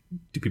out,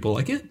 do people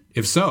like it?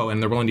 If so,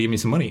 and they're willing to give me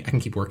some money, I can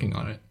keep working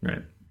on it.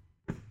 Right.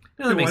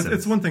 No, that makes sense.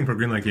 It's one thing for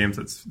Greenlight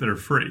games that are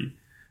free.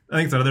 I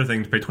think it's another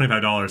thing to pay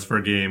 $25 for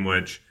a game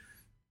which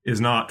is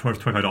not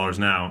 $25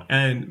 now,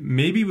 and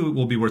maybe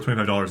will be worth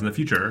 $25 in the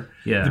future,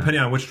 depending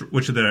on which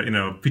of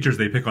the features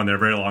they pick on their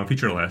very long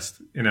feature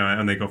list,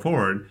 and they go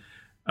forward.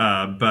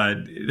 But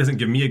it doesn't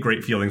give me a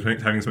great feeling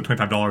having spent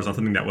 $25 on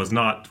something that was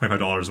not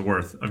 $25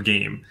 worth of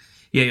game.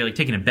 Yeah, you're like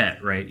taking a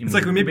bet, right? It's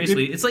like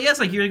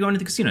you're going to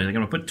the casino. Like, I'm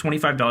going to put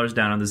 $25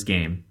 down on this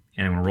game,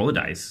 and I'm going to roll the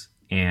dice,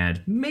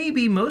 and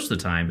maybe most of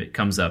the time it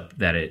comes up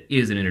that it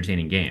is an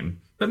entertaining game.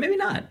 But maybe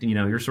not.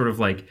 You're sort of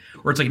like,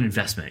 or it's like an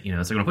investment.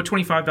 It's like, I'm going to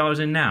put $25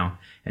 in now,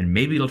 and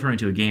maybe it'll turn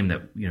into a game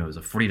that, is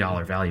a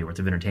 $40 value worth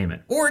of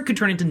entertainment. Or it could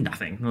turn into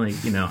nothing. Like,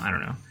 I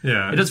don't know.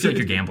 Yeah. It does feel like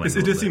you're gambling.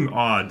 It does seem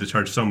odd to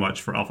charge so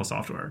much for alpha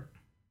software.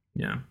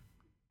 Yeah.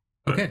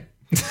 But. Okay.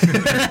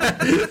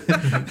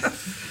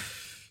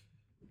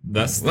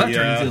 That's that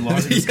turns into a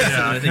longer discussion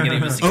than I think any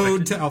of us expected.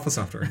 Ode to alpha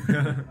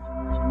software.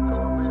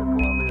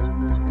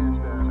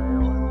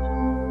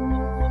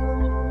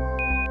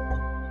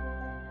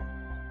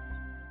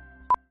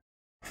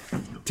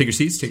 Take your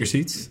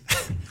seats.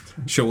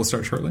 Show will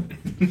start shortly.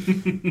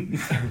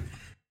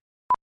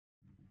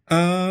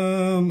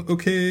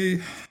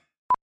 Okay.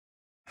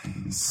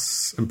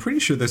 I'm pretty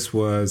sure this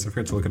was, I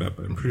forgot to look it up,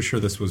 but I'm pretty sure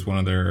this was one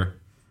of their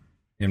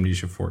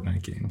Amnesia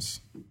Fortnite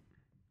games. Do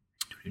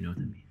you know what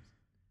that means?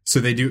 So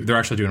they're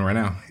actually doing it right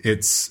now.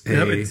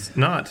 No, it's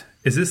not.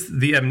 Is this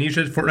the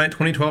Amnesia Fortnite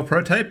 2012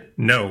 prototype?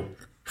 No.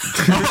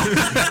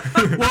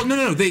 Well,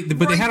 no. They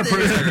had a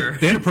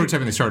prototype. They had a prototype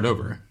and they started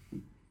over.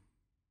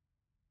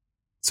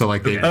 So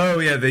like they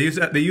use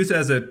it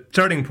as a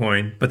starting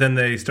point, but then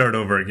they start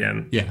over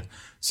again. Yeah.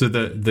 So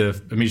the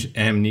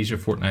Amnesia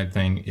Fortnite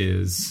thing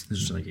is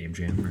just like a game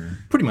jam, or?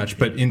 Pretty much,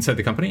 but inside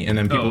the company, and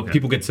then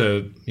people get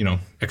to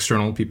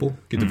external people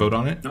get to vote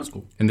on it. That's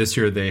cool. And this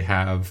year they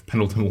have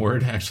Pendleton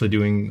Ward actually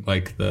doing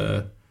like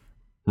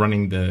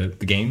running the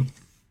game.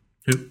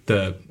 Who?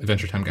 The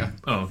Adventure Time guy.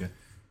 Oh, okay.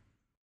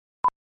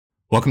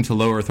 Welcome to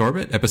Low Earth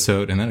Orbit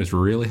episode, and that is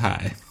really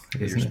high.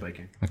 Okay, you're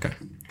spiking. Okay,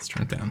 let's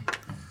turn it down.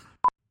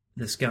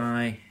 This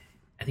guy,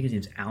 I think his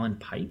name's Alan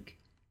Pike.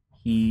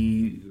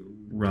 He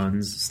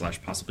runs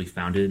 / possibly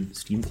founded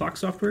Steam Clock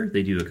software.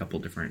 They do a couple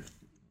different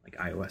like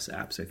iOS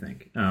apps, I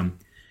think. But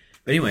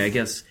anyway, I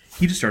guess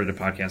he just started a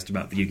podcast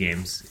about video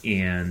games,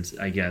 and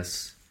I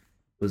guess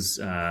was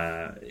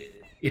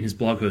in his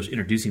blog post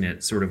introducing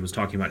it, sort of was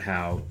talking about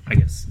how I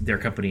guess their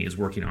company is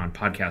working on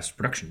podcast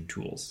production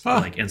tools.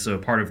 And so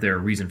part of their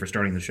reason for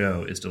starting the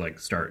show is to like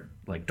start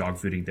like dog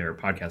fooding their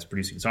podcast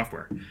producing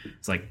software.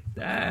 It's like,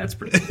 that's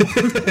pretty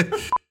cool.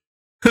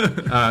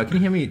 Can you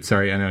hear me?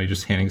 Sorry, I know you're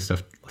just handing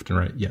stuff left and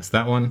right. Yes,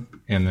 that one,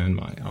 and then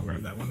I'll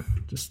grab that one.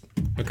 Just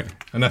okay.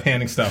 Enough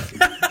handing stuff.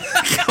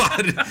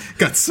 God,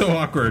 got so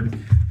awkward.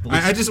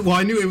 I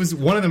knew it was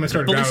one of them. I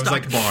started grabbing. I was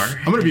like,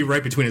 I'm going to be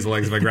right between his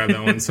legs if I grab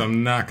that one, so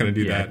I'm not going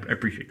to do that. I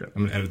appreciate that.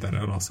 I'm going to edit that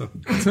out also.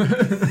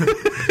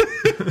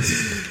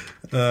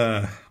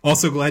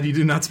 Also, glad you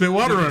did not spit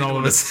water on all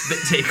of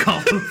us. Take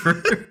all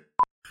over.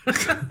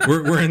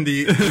 We're in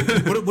the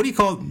what do you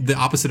call the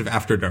opposite of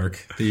after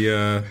dark?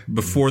 The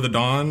before the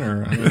dawn,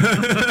 or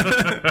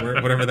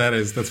whatever that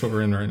is. That's what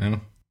we're in right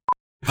now.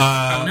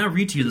 I will now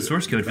read to you the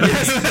source code for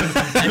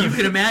this, and you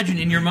can imagine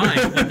in your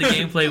mind what the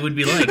gameplay would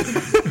be like.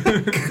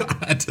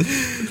 God.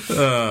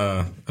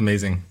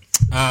 Amazing.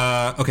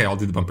 Okay, I'll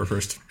do the bumper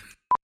first.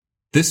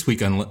 This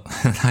week on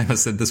I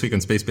must said this week on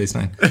Spacebase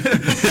 9.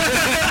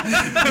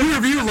 We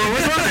review Low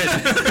Earth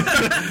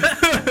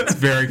Orbit. It's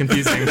very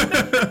confusing.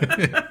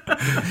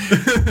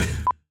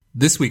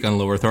 This week on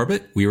Low Earth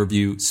Orbit, we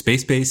review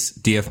Spacebase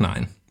DF-9.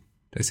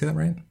 Did I say that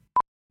right?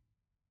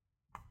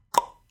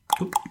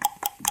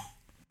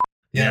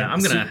 Yeah, I'm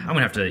gonna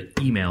have to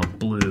email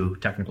Blue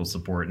technical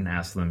support and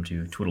ask them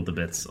to twiddle the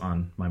bits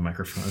on my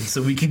microphone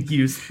so we can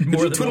use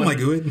more than twiddle one.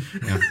 my good.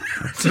 Yeah.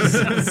 Just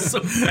sounds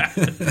so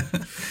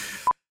bad.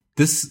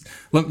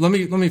 Let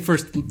me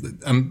first.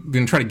 I'm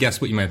going to try to guess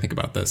what you might think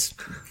about this.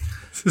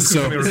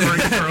 So, Is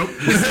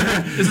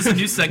this a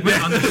new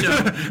segment on the show?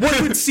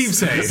 What would Steve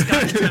say?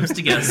 Scott attempts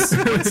to guess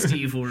what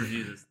Steve will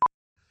review this.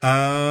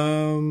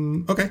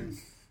 Okay. I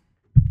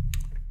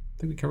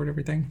think we covered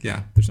everything.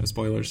 Yeah, there's no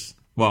spoilers.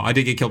 Well, I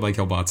did get killed by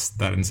killbots.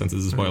 That, in a sense,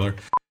 is a spoiler.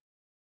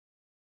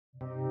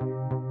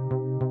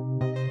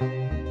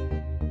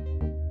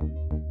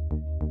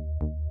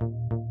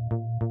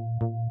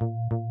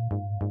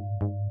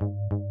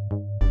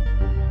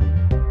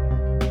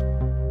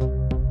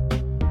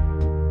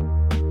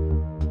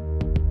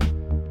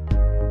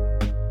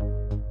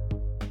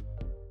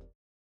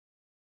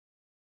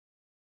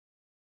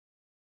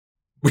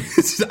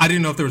 I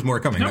didn't know if there was more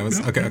coming. No.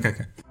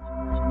 Okay.